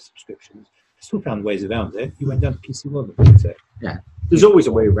software subscriptions. Still found ways around it. You went down to PC World and it. Yeah, there's always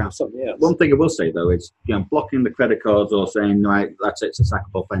a way around something else. One thing I will say though is, blocking the credit cards or saying, right, that's it, it's a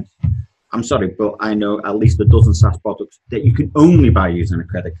sackable offence. I'm sorry, but I know at least a dozen SaaS products that you can only buy using a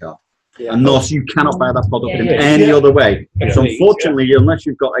credit card. Yeah. And thus you cannot buy that product in any other way. So unfortunately, unless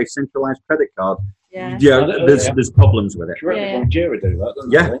you've got a centralised credit card, there's problems with it. Jira do that,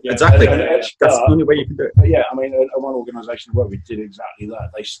 doesn't it? Yeah, exactly. That's the only way you can do it. Yeah, I mean, one organisation where we did exactly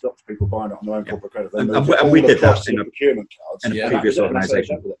that. They stopped people buying it on their own corporate credit. And we did that in procurement cards in a previous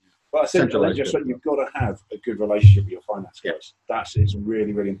organisation. But I think you've got to have a good relationship with your finance guys. It's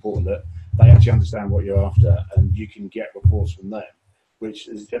really, really important that they actually understand what you're after, and you can get reports from them. Which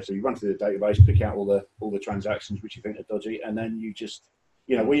is so you run through the database, pick out all the transactions which you think are dodgy, and then you just,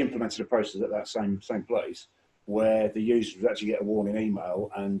 we implemented a process at that same place where the users would actually get a warning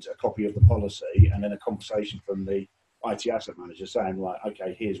email and a copy of the policy, and then a conversation from the IT asset manager saying, like,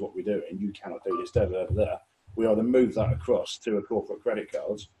 okay, here's what we're doing. You cannot do this. We either move that across to a corporate credit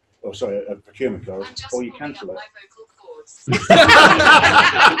card, or sorry, a procurement card, or you cancel it.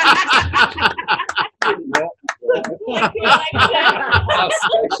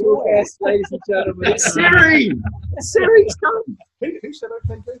 Ladies and gentlemen, Siri's come. Who said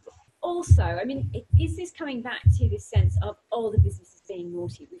opening people? Also, I mean, is this coming back to this sense of, the business is being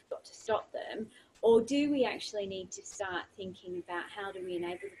naughty, we've got to stop them? Or do we actually need to start thinking about how do we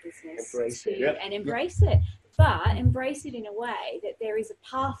enable the business embrace it? But embrace it in a way that there is a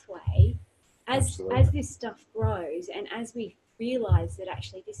pathway as this stuff grows, and as we realise that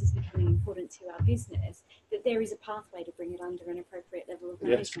actually this is becoming important to our business, that there is a pathway to bring it under an appropriate level of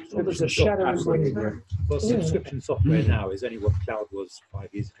management. Well, there's a shadow. Well, subscription software now is only what cloud was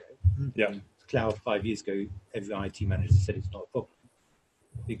 5 years ago. Yeah. Cloud 5 years ago, every IT manager said it's not a problem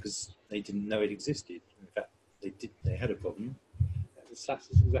because they didn't know it existed. In fact, they had a problem. The SaaS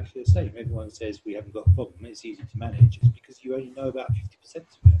is exactly the same. Everyone says we haven't got a problem, it's easy to manage. It's because you only know about 50%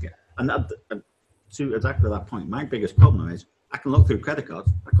 of it. And to exactly that point, my biggest problem is I can look through credit cards.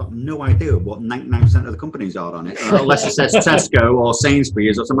 I've got no idea what 99% of the companies are on it, unless it says Tesco or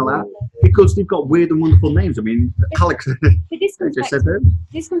Sainsbury's or something like that, because they've got weird and wonderful names. I mean, Alex this comes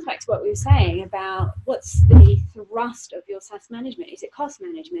back to what we were saying about what's the thrust of your SaaS management. Is it cost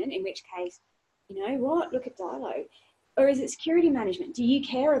management, in which case, you know what, look at Dilo, or is it security management? Do you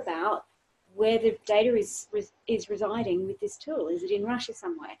care about where the data is residing with this tool? Is it in Russia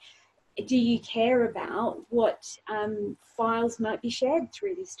somewhere? Do you care about what files might be shared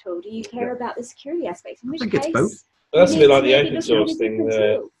through this tool? Do you care about the security aspects? In which case, it's both. Well, that's a bit like the open source thing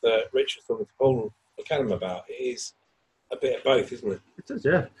that Rich was talking to Paul McCallum about. It is a bit of both, isn't it? It is,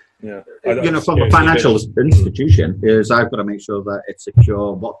 yeah. Yeah. You know, from a financial institution, is I've got to make sure that it's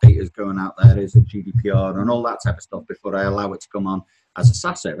secure, what data is going out there, is it GDPR and all that type of stuff before I allow it to come on as a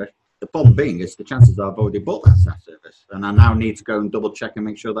SaaS service. The problem being is the chances are I've already bought that SaaS service, and I now need to go and double check and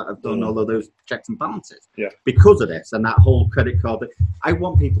make sure that I've done all of those checks and balances. Yeah. Because of this and that whole credit card, I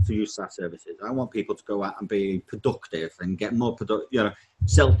want people to use SaaS services. I want people to go out and be productive and get more productive, you know,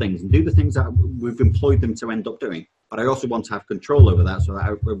 sell things and do the things that we've employed them to end up doing. But I also want to have control over that, so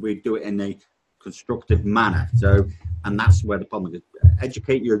that we do it in a constructive manner. So, and that's where the problem is.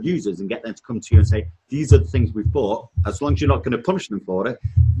 Educate your users and get them to come to you and say, these are the things we've bought. As long as you're not going to punish them for it,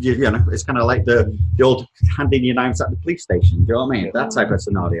 you know, it's kind of like the old handing your knives at the police station. Do you know what I mean? That type of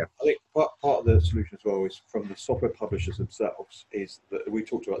scenario. I think part of the solution as well is from the software publishers themselves. Is that we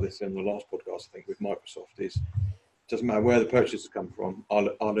talked about this in the last podcast, I think, with Microsoft. Is it doesn't matter where the purchase has come from.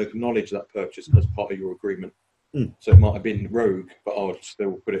 I'll acknowledge that purchase as part of your agreement. So it might have been rogue, but I'll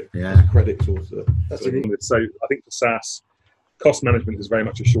still put it as credit towards the. So I think for SaaS, cost management is very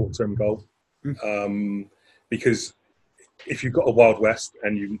much a short-term goal, because if you've got a Wild West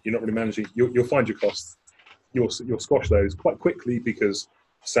and you're not really managing, you'll find your costs. You'll squash those quite quickly because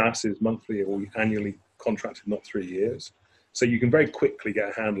SaaS is monthly or annually contracted, not 3 years. So you can very quickly get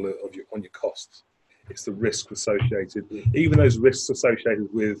a handle on your costs. It's the risk associated, even those risks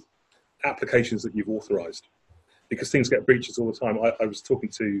associated with applications that you've authorized, because things get breaches all the time. I was talking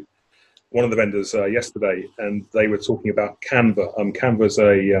to one of the vendors yesterday, and they were talking about Canva. Canva's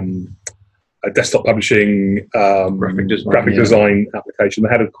a desktop publishing graphic design application. They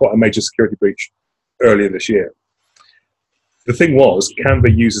had quite a major security breach earlier this year. The thing was,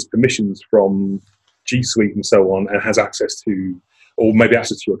 Canva uses permissions from G Suite and so on, and has access to, or maybe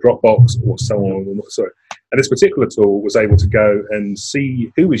access to your Dropbox or so on. And this particular tool was able to go and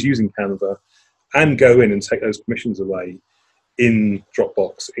see who was using Canva and go in and take those permissions away in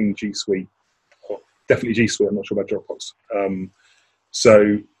Dropbox, in G Suite, definitely G Suite. I'm not sure about Dropbox.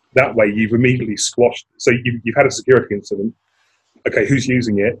 So that way you've immediately squashed. So you've had a security incident. Okay, who's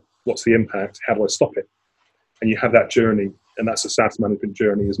using it? What's the impact? How do I stop it? And you have that journey, and that's a SaaS management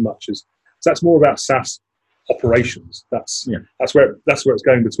journey as much as. So that's more about SaaS operations. That's where it's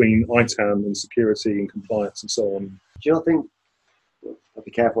going between ITAM and security and compliance and so on. Do you not think? I'll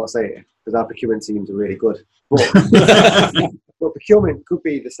be careful what I say here, because our procurement teams are really good. But procurement could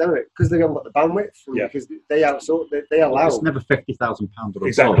be the same because they haven't got the bandwidth. Because they outsource, they allow. It's never £50,000 or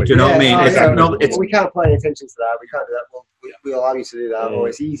exactly. Do you know what I mean? Exactly. We can't pay attention to that. We can't do that. Well, we allow you to do that, or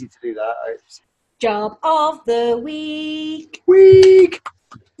it's easy to do that. Job of the week.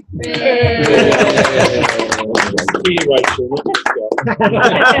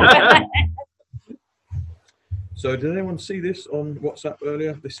 So did anyone see this on WhatsApp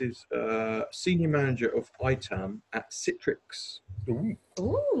earlier? This is Senior Manager of ITAM at Citrix.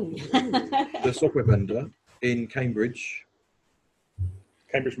 Ooh. The software vendor in Cambridge.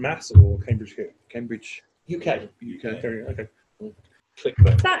 Cambridge, Mass or Cambridge here? Cambridge. UK. Okay. Click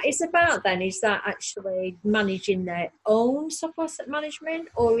that is about then, is that actually managing their own software management,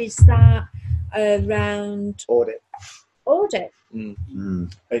 or is that around audit?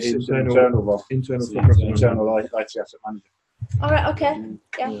 It's internal IT asset manager. All right, okay.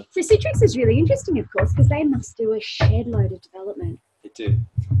 Yeah. So Citrix is really interesting, of course, because they must do a shed load of development. They do.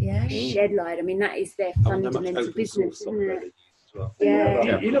 Yeah. Shed load. I mean, that is their fundamental business, isn't it? Well.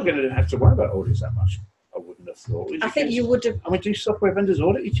 Yeah. You're not going to have to worry about audits that much. I wouldn't have thought. I think you would have. I mean, do software vendors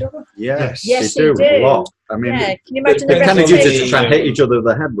audit each other? Yes, they do. A lot. I mean, can you imagine they kind of use it to try and hit each other in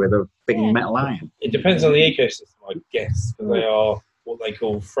the head with a big metal iron. It depends on the ecosystem, I guess, because they are what they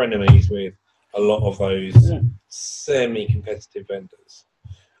call frenemies with a lot of those semi-competitive vendors.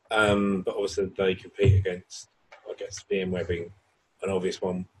 But obviously, they compete against, I guess, VMware being an obvious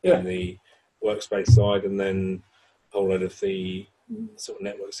one in the workspace side, and then a whole load of the sort of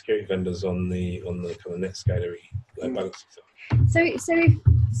network security vendors on the kind of Netscaler load balancing side.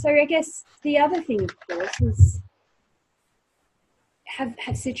 So I guess the other thing, of course, is have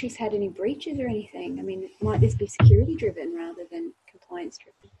Citrix had any breaches or anything? I mean, might this be security driven rather than compliance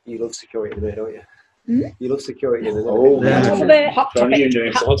driven? You love security in there, don't you? You love security in there. Hot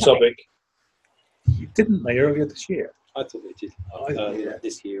topic. Didn't they earlier this year? I thought they did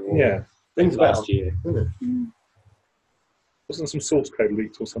this year or last year. Wasn't some source code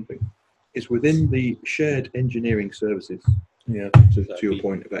leaked or something? It's within the shared engineering services. Yeah. To your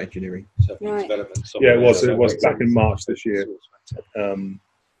point about engineering. Right. Yeah, it was back in March this year.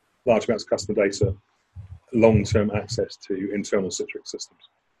 Large amounts of customer data, long-term access to internal Citrix systems.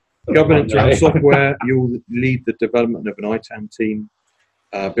 Governance around software, you'll lead the development of an ITAM team,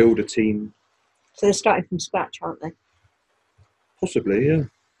 build a team. So they're starting from scratch, aren't they? Possibly, yeah.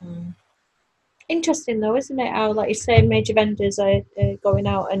 Interesting though, isn't it? How, like you say, major vendors are going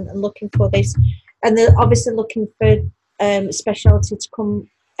out and looking for this, and they're obviously looking for speciality to come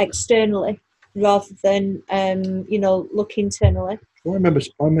externally rather than look internally. Well, I remember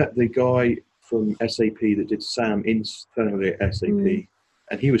I met the guy from SAP that did SAM internally at SAP,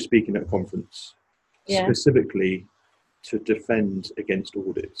 and he was speaking at a conference specifically to defend against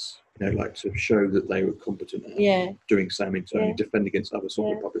audits. Like to show that they were competent at doing SAM internally, defend against other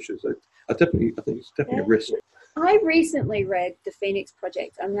software publishers. So I think it's definitely a risk. I recently read the Phoenix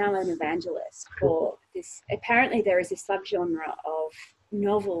Project. I'm now an evangelist for this. Apparently there is a subgenre of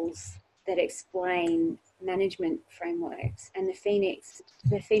novels that explain management frameworks, and the Phoenix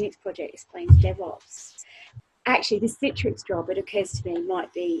Project explains DevOps. Actually, the Citrix job, it occurs to me,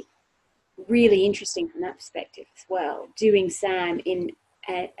 might be really interesting from that perspective as well, doing SAM in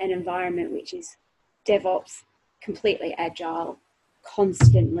an environment which is DevOps, completely agile,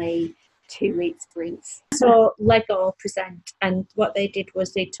 constantly 2-week sprints. So Lego present, and what they did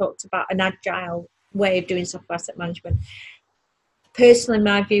was they talked about an agile way of doing software asset management. Personally,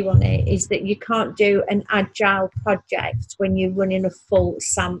 my view on it is that you can't do an agile project when you're running a full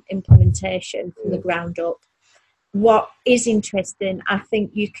SAM implementation from the ground up. What is interesting, I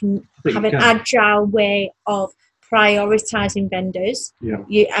think you can have an agile way of prioritizing vendors,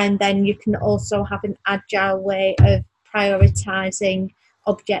 and then you can also have an agile way of prioritizing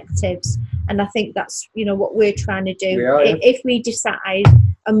objectives, and I think that's what we're trying to do. If we decide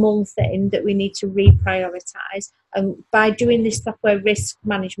a month in that we need to reprioritize, and by doing this software risk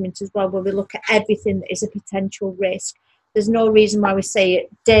management as well, where we look at everything that is a potential risk, there's no reason why we say it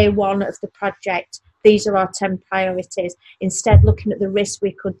day one of the project, these are our 10 priorities. Instead, looking at the risk,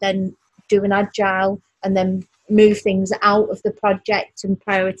 we could then do an agile and then move things out of the project and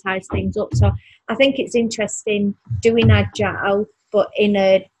prioritize things up. So I think it's interesting doing agile, but in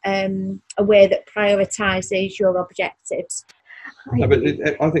a way that prioritizes your objectives. No, but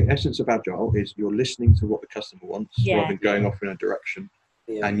I think the essence of agile is you're listening to what the customer wants rather than going off in a direction,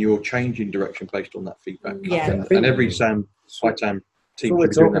 and you're changing direction based on that feedback. And every SAM, ITAM team. We're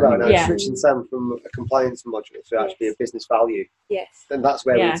talking about now, switching SAM from a compliance module to actually a business value. Yes. Then that's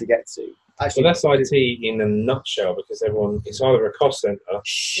where we need to get to. Actually, well, that's IT in a nutshell, because it's either a cost centre.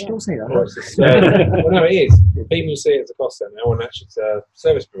 Don't say that. Or it's well, no, it is. People see it as a cost centre, or actually it's a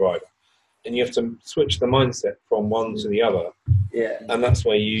service provider, and you have to switch the mindset from one to the other. Yeah. And that's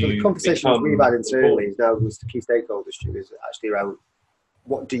where you. So the conversations we've had internally now with the key stakeholders, Stu, is actually around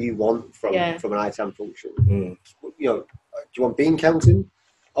what do you want from an ITAM function? Do you want bean counting,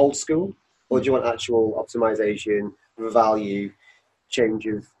 old school, or do you want actual optimization, value, change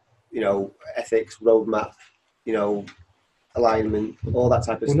of ethics, roadmap, alignment, all that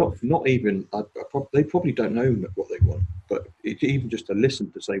type of stuff? Not even. They probably don't know what they want, but it's even just to listen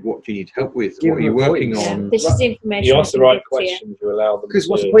to say, what do you need help with? What are you working on? This is information. You ask the right questions, you allow them. Because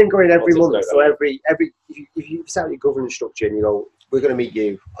what's the point going every month? So if you set out your governance structure and you go, we're going to meet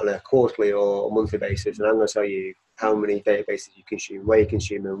you on a quarterly or a monthly basis, and I'm going to tell you how many databases you consume, where you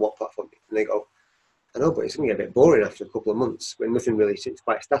consume them, what platform, and they go, I know, but it's going to get a bit boring after a couple of months when nothing really, it's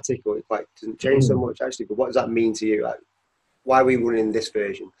quite static or it quite doesn't change so much actually. But what does that mean to you? Like, why are we running this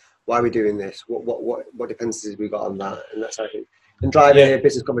version? Why are we doing this? What dependencies have we got on that? And that's how I think. And driving a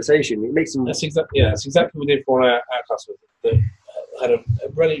business conversation, it makes them. That's exactly what we did for our customers that had a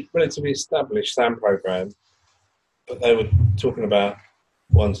relatively established SAM program, but they were talking about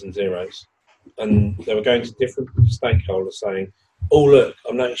ones and zeros, and they were going to different stakeholders saying, "Oh look,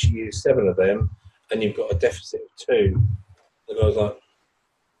 I've noticed you use 7 of them, and you've got a deficit of 2." And I was like,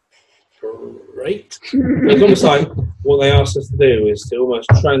 great. It was almost like what they asked us to do is to almost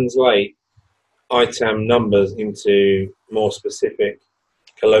translate ITAM numbers into more specific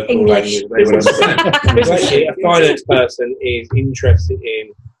colloquial language. Basically, a finance person is interested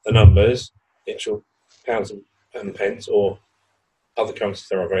in the numbers, the actual pounds and pence or other currencies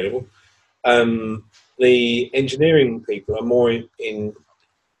that are available. The the engineering people are more in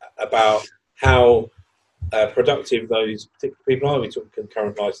about how productive those particular people are. We talk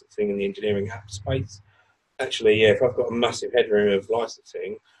concurrent licensing in the engineering app space. Actually, yeah, if I've got a massive headroom of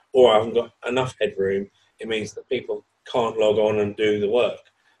licensing, or I haven't got enough headroom, it means that people can't log on and do the work.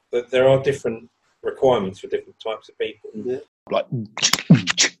 But there are different requirements for different types of people. Yeah. Like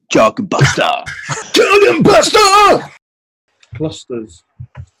Jargon Buster. Jargon Buster! Clusters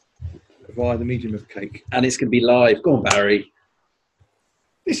via the medium of cake. And it's going to be live. Go on, Barry.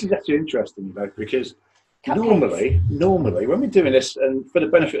 This is actually interesting, because normally when we're doing this, and for the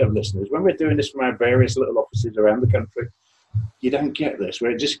benefit of listeners, when we're doing this from our various little offices around the country, you don't get this,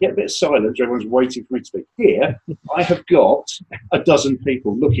 where it just get a bit of silence, everyone's waiting for me to speak. Here, I have got a dozen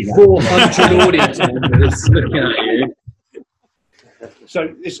people looking at 400 audience members looking at you.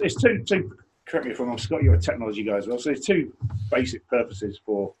 So it's two, correct me if I'm wrong, Scott, you're a technology guy as well. So there's two basic purposes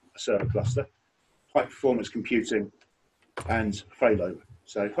for a server cluster: high performance computing and failover.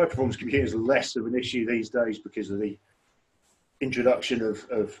 So high performance computing is less of an issue these days because of the introduction of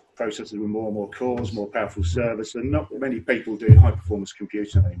processors with more and more cores, more powerful servers. So not many people do high performance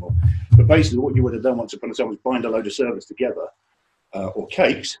computing anymore. But basically what you would have done once upon a time was bind a load of servers together, or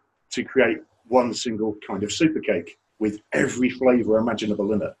cakes, to create one single kind of super cake with every flavor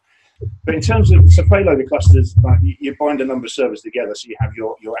imaginable in it. But in terms of failover clusters, you bind a number of servers together, so you have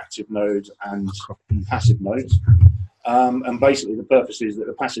your active nodes and passive nodes. And basically the purpose is that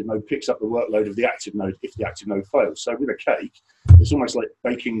the passive node picks up the workload of the active node if the active node fails. So with a cake, it's almost like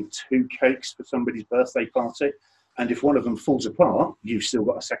baking two cakes for somebody's birthday party. And if one of them falls apart, you've still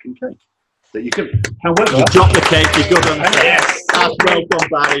got a second cake that you can. However, you drop the cake, you're good on the cake. Yes, that's well done,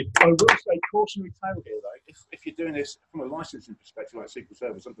 Barry. I will say cautionary tale here though. If you're doing this from a licensing perspective, like SQL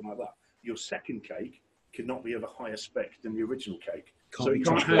Server or something like that, your second cake cannot be of a higher spec than the original cake. So it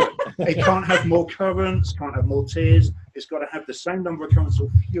can't have more currents, can't have more tiers. It's got to have the same number of currents or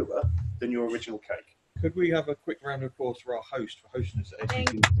fewer than your original cake. Could we have a quick round of applause for our host for hosting us?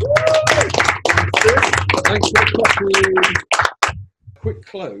 Thanks for the coffee. Quick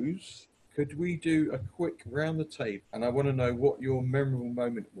close. Could we do a quick round the tape? And I want to know what your memorable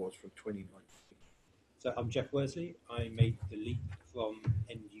moment was from 2019. So I'm Jeff Worsley. I made the leap from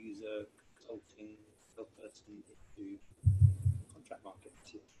end user consulting salesperson into contract market.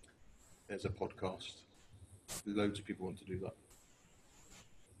 There's a podcast. Loads of people want to do that.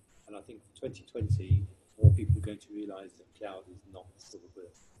 And I think for 2020, more people are going to realise that cloud is not the silver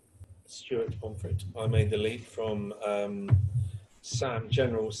bullet. Stuart Pomfret. I made the leap from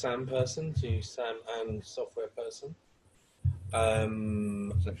general SAM person to SAM and software person.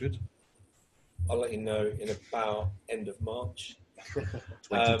 Is that good? I'll let you know in about end of March.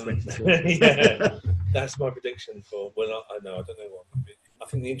 2020. Yeah, that's my prediction for. Well, I don't know what. I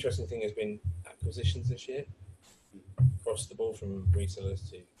think the interesting thing has been acquisitions this year, across the board from resellers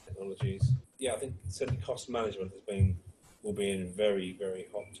to technologies. Yeah, I think certainly cost management will be a very, very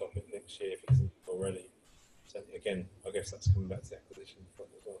hot topic next year if it isn't already. So again, I guess that's coming back to the acquisition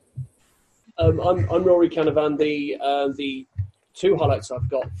front as well. I'm Rory Canavan. The two highlights I've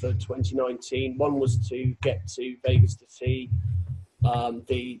got for 2019. One was to get to Vegas to see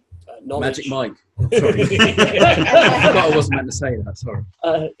the knowledge. Magic Mike. Sorry. I forgot I wasn't meant to say that. Sorry.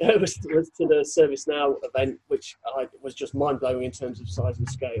 It was to the ServiceNow event, which was just mind blowing in terms of size and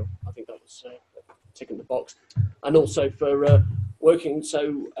scale. I think that was ticking the box, and also for working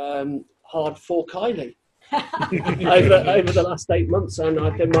so hard for Kylie. over the last 8 months, and I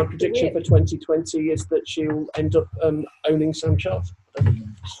think my prediction for 2020 is that she'll end up owning Sam Charles.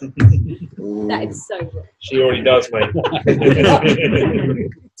 That is so good. She already does, mate.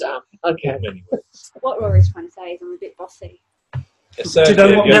 Damn. Okay. What Rory's trying to say is I'm a bit bossy. Do you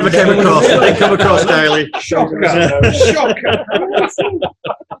know what never came across? They come across daily. Shocker. Shocker.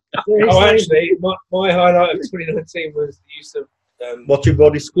 Oh, actually, my highlight of 2019 was the use of watching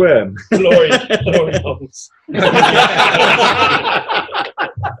body squirm. Glory holes.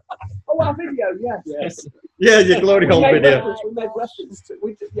 Oh, our video, yes. Yeah, your glory hole video. We made reference to.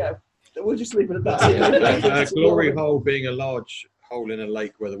 We'll just leave it at that. Glory hole being a large hole in a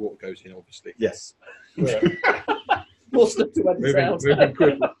lake where the water goes in, obviously. Yes. More stuff to edit out.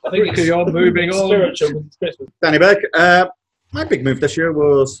 Moving on. Danny Beck. My big move this year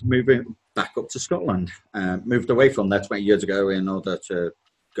was moving back up to Scotland. Moved away from there 20 years ago in order to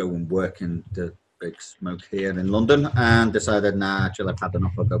go and work in the big smoke here in London, and decided, nah, actually I've had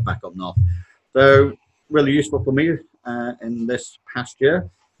enough, I'll go back up north. So really useful for me in this past year.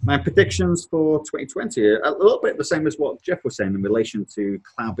 My predictions for 2020 are a little bit the same as what Jeff was saying in relation to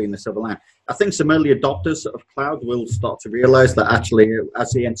cloud being the silver line. I think some early adopters of cloud will start to realize that actually,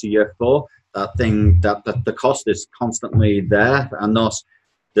 as they enter year 4, that the cost is constantly there, and thus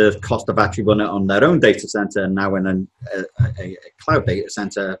the cost of actually running it on their own data center now in a cloud data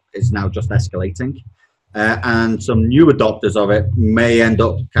center is now just escalating. And some new adopters of it may end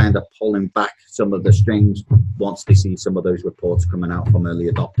up kind of pulling back some of the strings once they see some of those reports coming out from early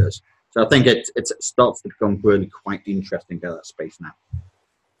adopters. So I think it starts to become really quite interesting in that space now.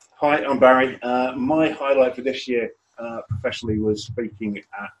 Hi, I'm Barry. My highlight for this year professionally was speaking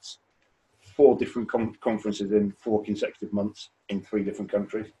at 4 different conferences in 4 consecutive months in 3 different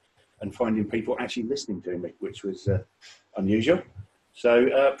countries, and finding people actually listening to me, which was unusual.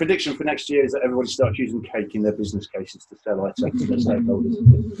 So prediction for next year is that everybody starts using cake in their business cases to sell ITAM to their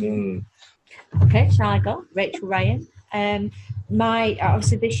stakeholders. Okay, shall I go? Rachel Ryan.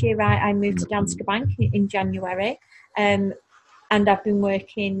 Obviously this year I moved to Danske Bank in January, and I've been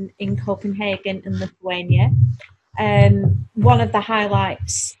working in Copenhagen and Lithuania. One of the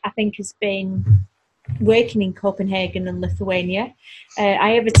highlights I think has been working in Copenhagen and Lithuania.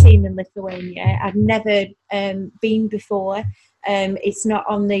 I have a team in Lithuania. I've never been before. It's not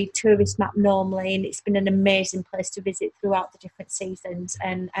on the tourist map normally, and it's been an amazing place to visit throughout the different seasons,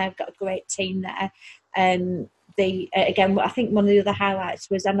 and I've got a great team there. Again, I think one of the other highlights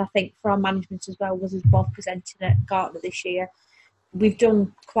was, and I think for our management as well, was us both presenting at Gartner this year. We've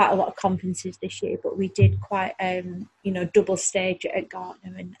done quite a lot of conferences this year, but we did quite, double stage at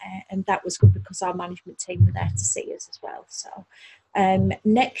Gartner, and that was good because our management team were there to see us as well. So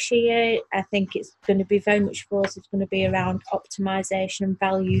next year, I think it's going to be very much for us. It's going to be around optimization and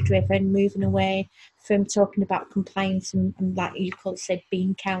value driven, moving away from talking about compliance and like you said,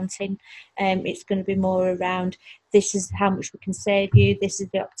 bean counting. It's going to be more around, this is how much we can save you, this is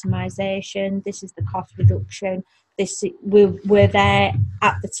the optimization, this is the cost reduction. We're there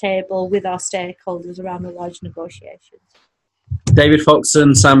at the table with our stakeholders around the large negotiations. David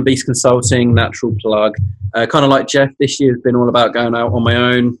Foxon, Sam Beast Consulting, natural plug. Kind of like Jeff, this year has been all about going out on my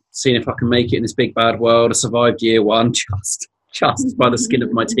own, seeing if I can make it in this big bad world. I survived year 1 just by the skin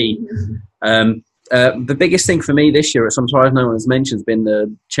of my teeth. The biggest thing for me this year, sometimes no one's mentioned, has been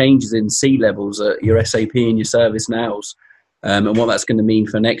the changes in C-levels at your SAP and your ServiceNows. And what that's going to mean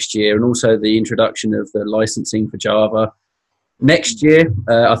for next year, and also the introduction of the licensing for Java. Next year,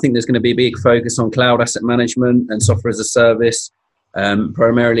 I think there's going to be a big focus on cloud asset management and software as a service,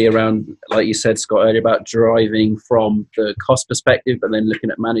 primarily around, like you said, Scott, earlier, about driving from the cost perspective, but then looking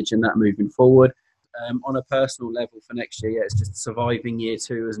at managing that moving forward. On a personal level for next year, it's just surviving year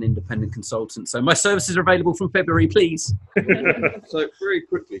 2 as an independent consultant. So my services are available from February, please. So very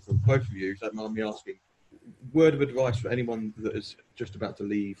quickly, from both of you, if you don't mind me asking, word of advice for anyone that is just about to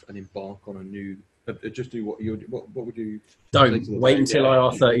leave and embark on a new, just do what would you? Don't wait until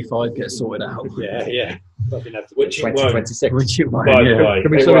IR35 gets sorted out. Yeah. Which 2026. Which you might.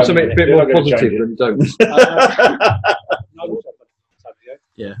 Can we say something a bit more positive than don't?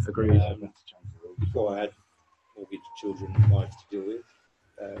 Yeah, agreed. Before I had mortgage, children, wife to deal with,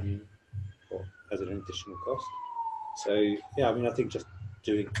 or as an additional cost. So yeah, I mean, I think just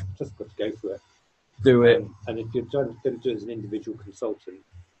got to go for it. Do it. And if you're going to do it as an individual consultant,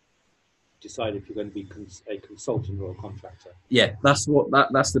 decide if you're going to be a consultant or a contractor. Yeah, that's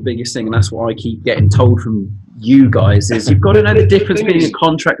the biggest thing, and that's what I keep getting told from you guys is you've got to know the difference between a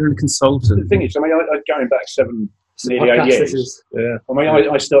contractor and a consultant. The thing is, I mean, I going back nearly 8 years. Yeah. I mean,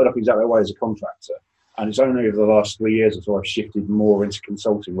 I started up exactly that way as a contractor, and it's only over the last 3 years or so I've shifted more into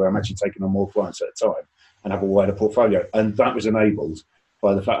consulting, where I'm actually taking on more clients at a time and have a wider portfolio, and that was enabled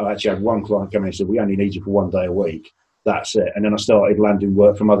by the fact I actually had one client come in and said, we only need you for 1 day a week. That's it. And then I started landing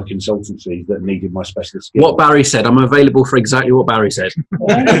work from other consultancies that needed my specialist skills. What Barry said. I'm available for exactly what Barry said.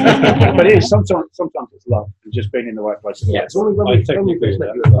 But it is. Sometimes it's luck. Just being in the right place. Yeah,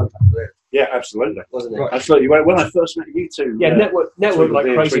 yeah, absolutely. Wasn't it? Right. Absolutely. When I first met you two. Yeah, network like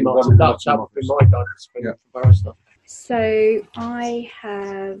crazy, Martin. That's been my guidance for Barry stuff. So I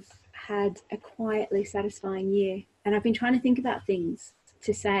have had a quietly satisfying year, and I've been trying to think about things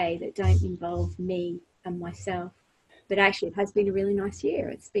to say that don't involve me and myself. But actually, it has been a really nice year.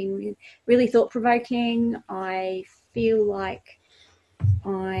 It's been really thought-provoking. I feel like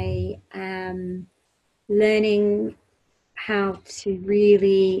I am learning how to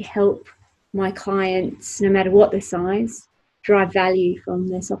really help my clients, no matter what their size, drive value from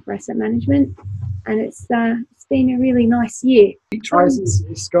their software asset management. And it's been a really nice year.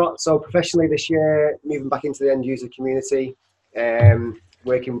 Scott, so professionally this year, moving back into the end user community,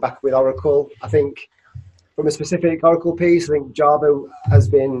 working back with Oracle, I think from a specific Oracle piece, I think Java has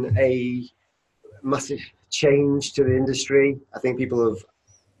been a massive change to the industry. I think people have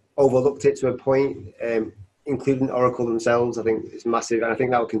overlooked it to a point, including Oracle themselves. I think it's massive, and I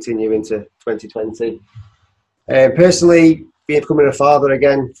think that will continue into 2020. Personally, becoming a father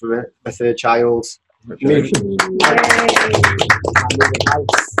again for a third child. I'm getting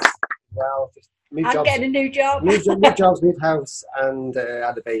a new job. New jobs, new house, and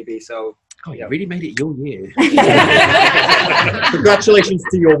had a baby. So, you really made it your year. Congratulations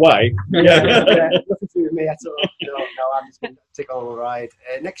to your wife. Nothing to do with me at all. No, I'm just going to take on a ride.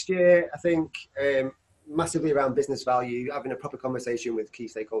 Next year, I think massively around business value, having a proper conversation with key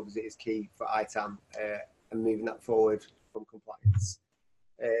stakeholders is key for ITAM and moving that forward from compliance.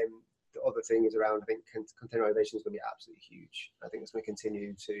 The other thing is around, I think, containerization is going to be absolutely huge. I think it's going to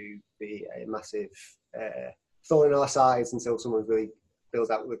continue to be a massive thorn in our sides until someone really builds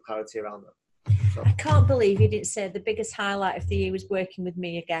out with clarity around that. So. I can't believe you didn't say the biggest highlight of the year was working with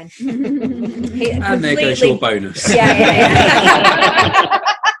me again. And there goes your bonus. Yeah.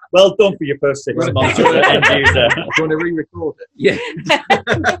 Well done for your first 6 months as an end user. Do you want to re-record it? Yeah.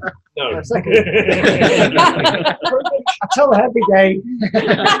 No. I tell her every day.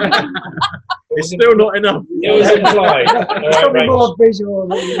 It's still not enough. It was implied. It's got to be more visual.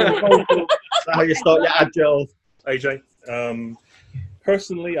 That's how you start your agile. AJ,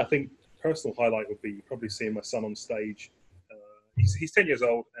 personally, I think personal highlight would be probably seeing my son on stage. He's 10 years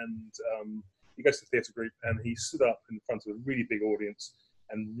old, and he goes to the theatre group, and he stood up in front of a really big audience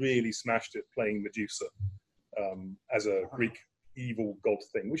and really smashed it playing Medusa as a Greek evil god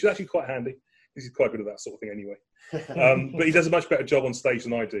thing, which is actually quite handy because he's quite good at that sort of thing anyway. But he does a much better job on stage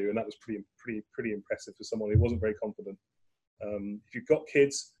than I do, and that was pretty impressive for someone who wasn't very confident. If you've got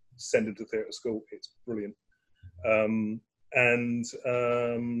kids, send them to theatre school. It's brilliant. And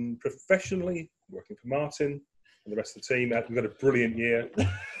professionally, working for Martin and the rest of the team, we've got a brilliant year.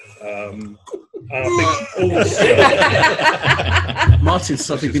 I think also Martin's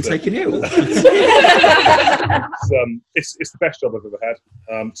suddenly been taken ill. It's the best job I've ever had.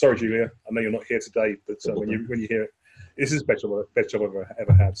 Sorry, Julia, I know you're not here today, but when you hear it, this is the best job I've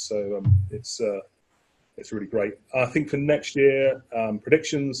ever had. So it's really great. I think for next year,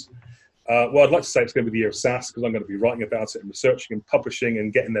 predictions. Well, I'd like to say it's going to be the year of SaaS because I'm going to be writing about it and researching and publishing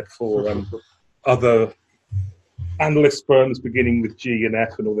and getting there before other analyst firms beginning with G and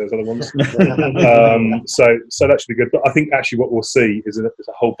F and all those other ones. So that should be good. But I think actually what we'll see is a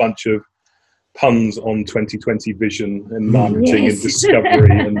whole bunch of puns on 2020 vision and marketing and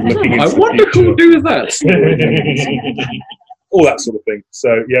discovery and looking into I wonder who will do that. All that sort of thing.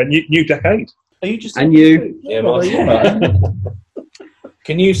 So yeah, new decade. Are you just and you? Yeah, Martin.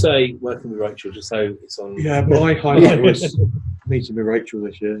 Can you say working with Rachel just so it's on? Yeah, my highlight was meeting with Rachel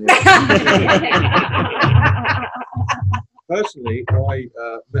this year. Yeah. Personally, I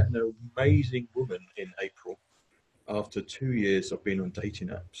met an amazing woman in April after 2 years of being on dating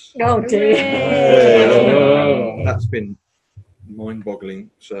apps. Oh dear. That's been mind-boggling.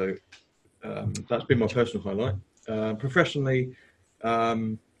 So that's been my personal highlight. Professionally,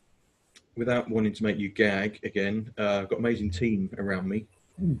 without wanting to make you gag again, I've got an amazing team around me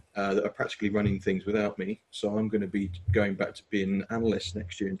that are practically running things without me. So I'm going to be going back to being an analyst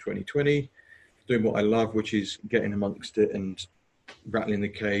next year in 2020, doing what I love, which is getting amongst it and rattling the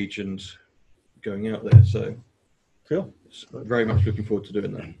cage and going out there. So cool. Very much looking forward to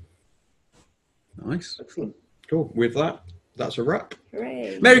doing that. Nice. Excellent. Cool. With that, that's a wrap.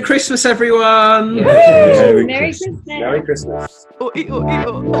 Hooray. Merry Christmas, everyone. Merry Christmas. Merry Christmas. Oh.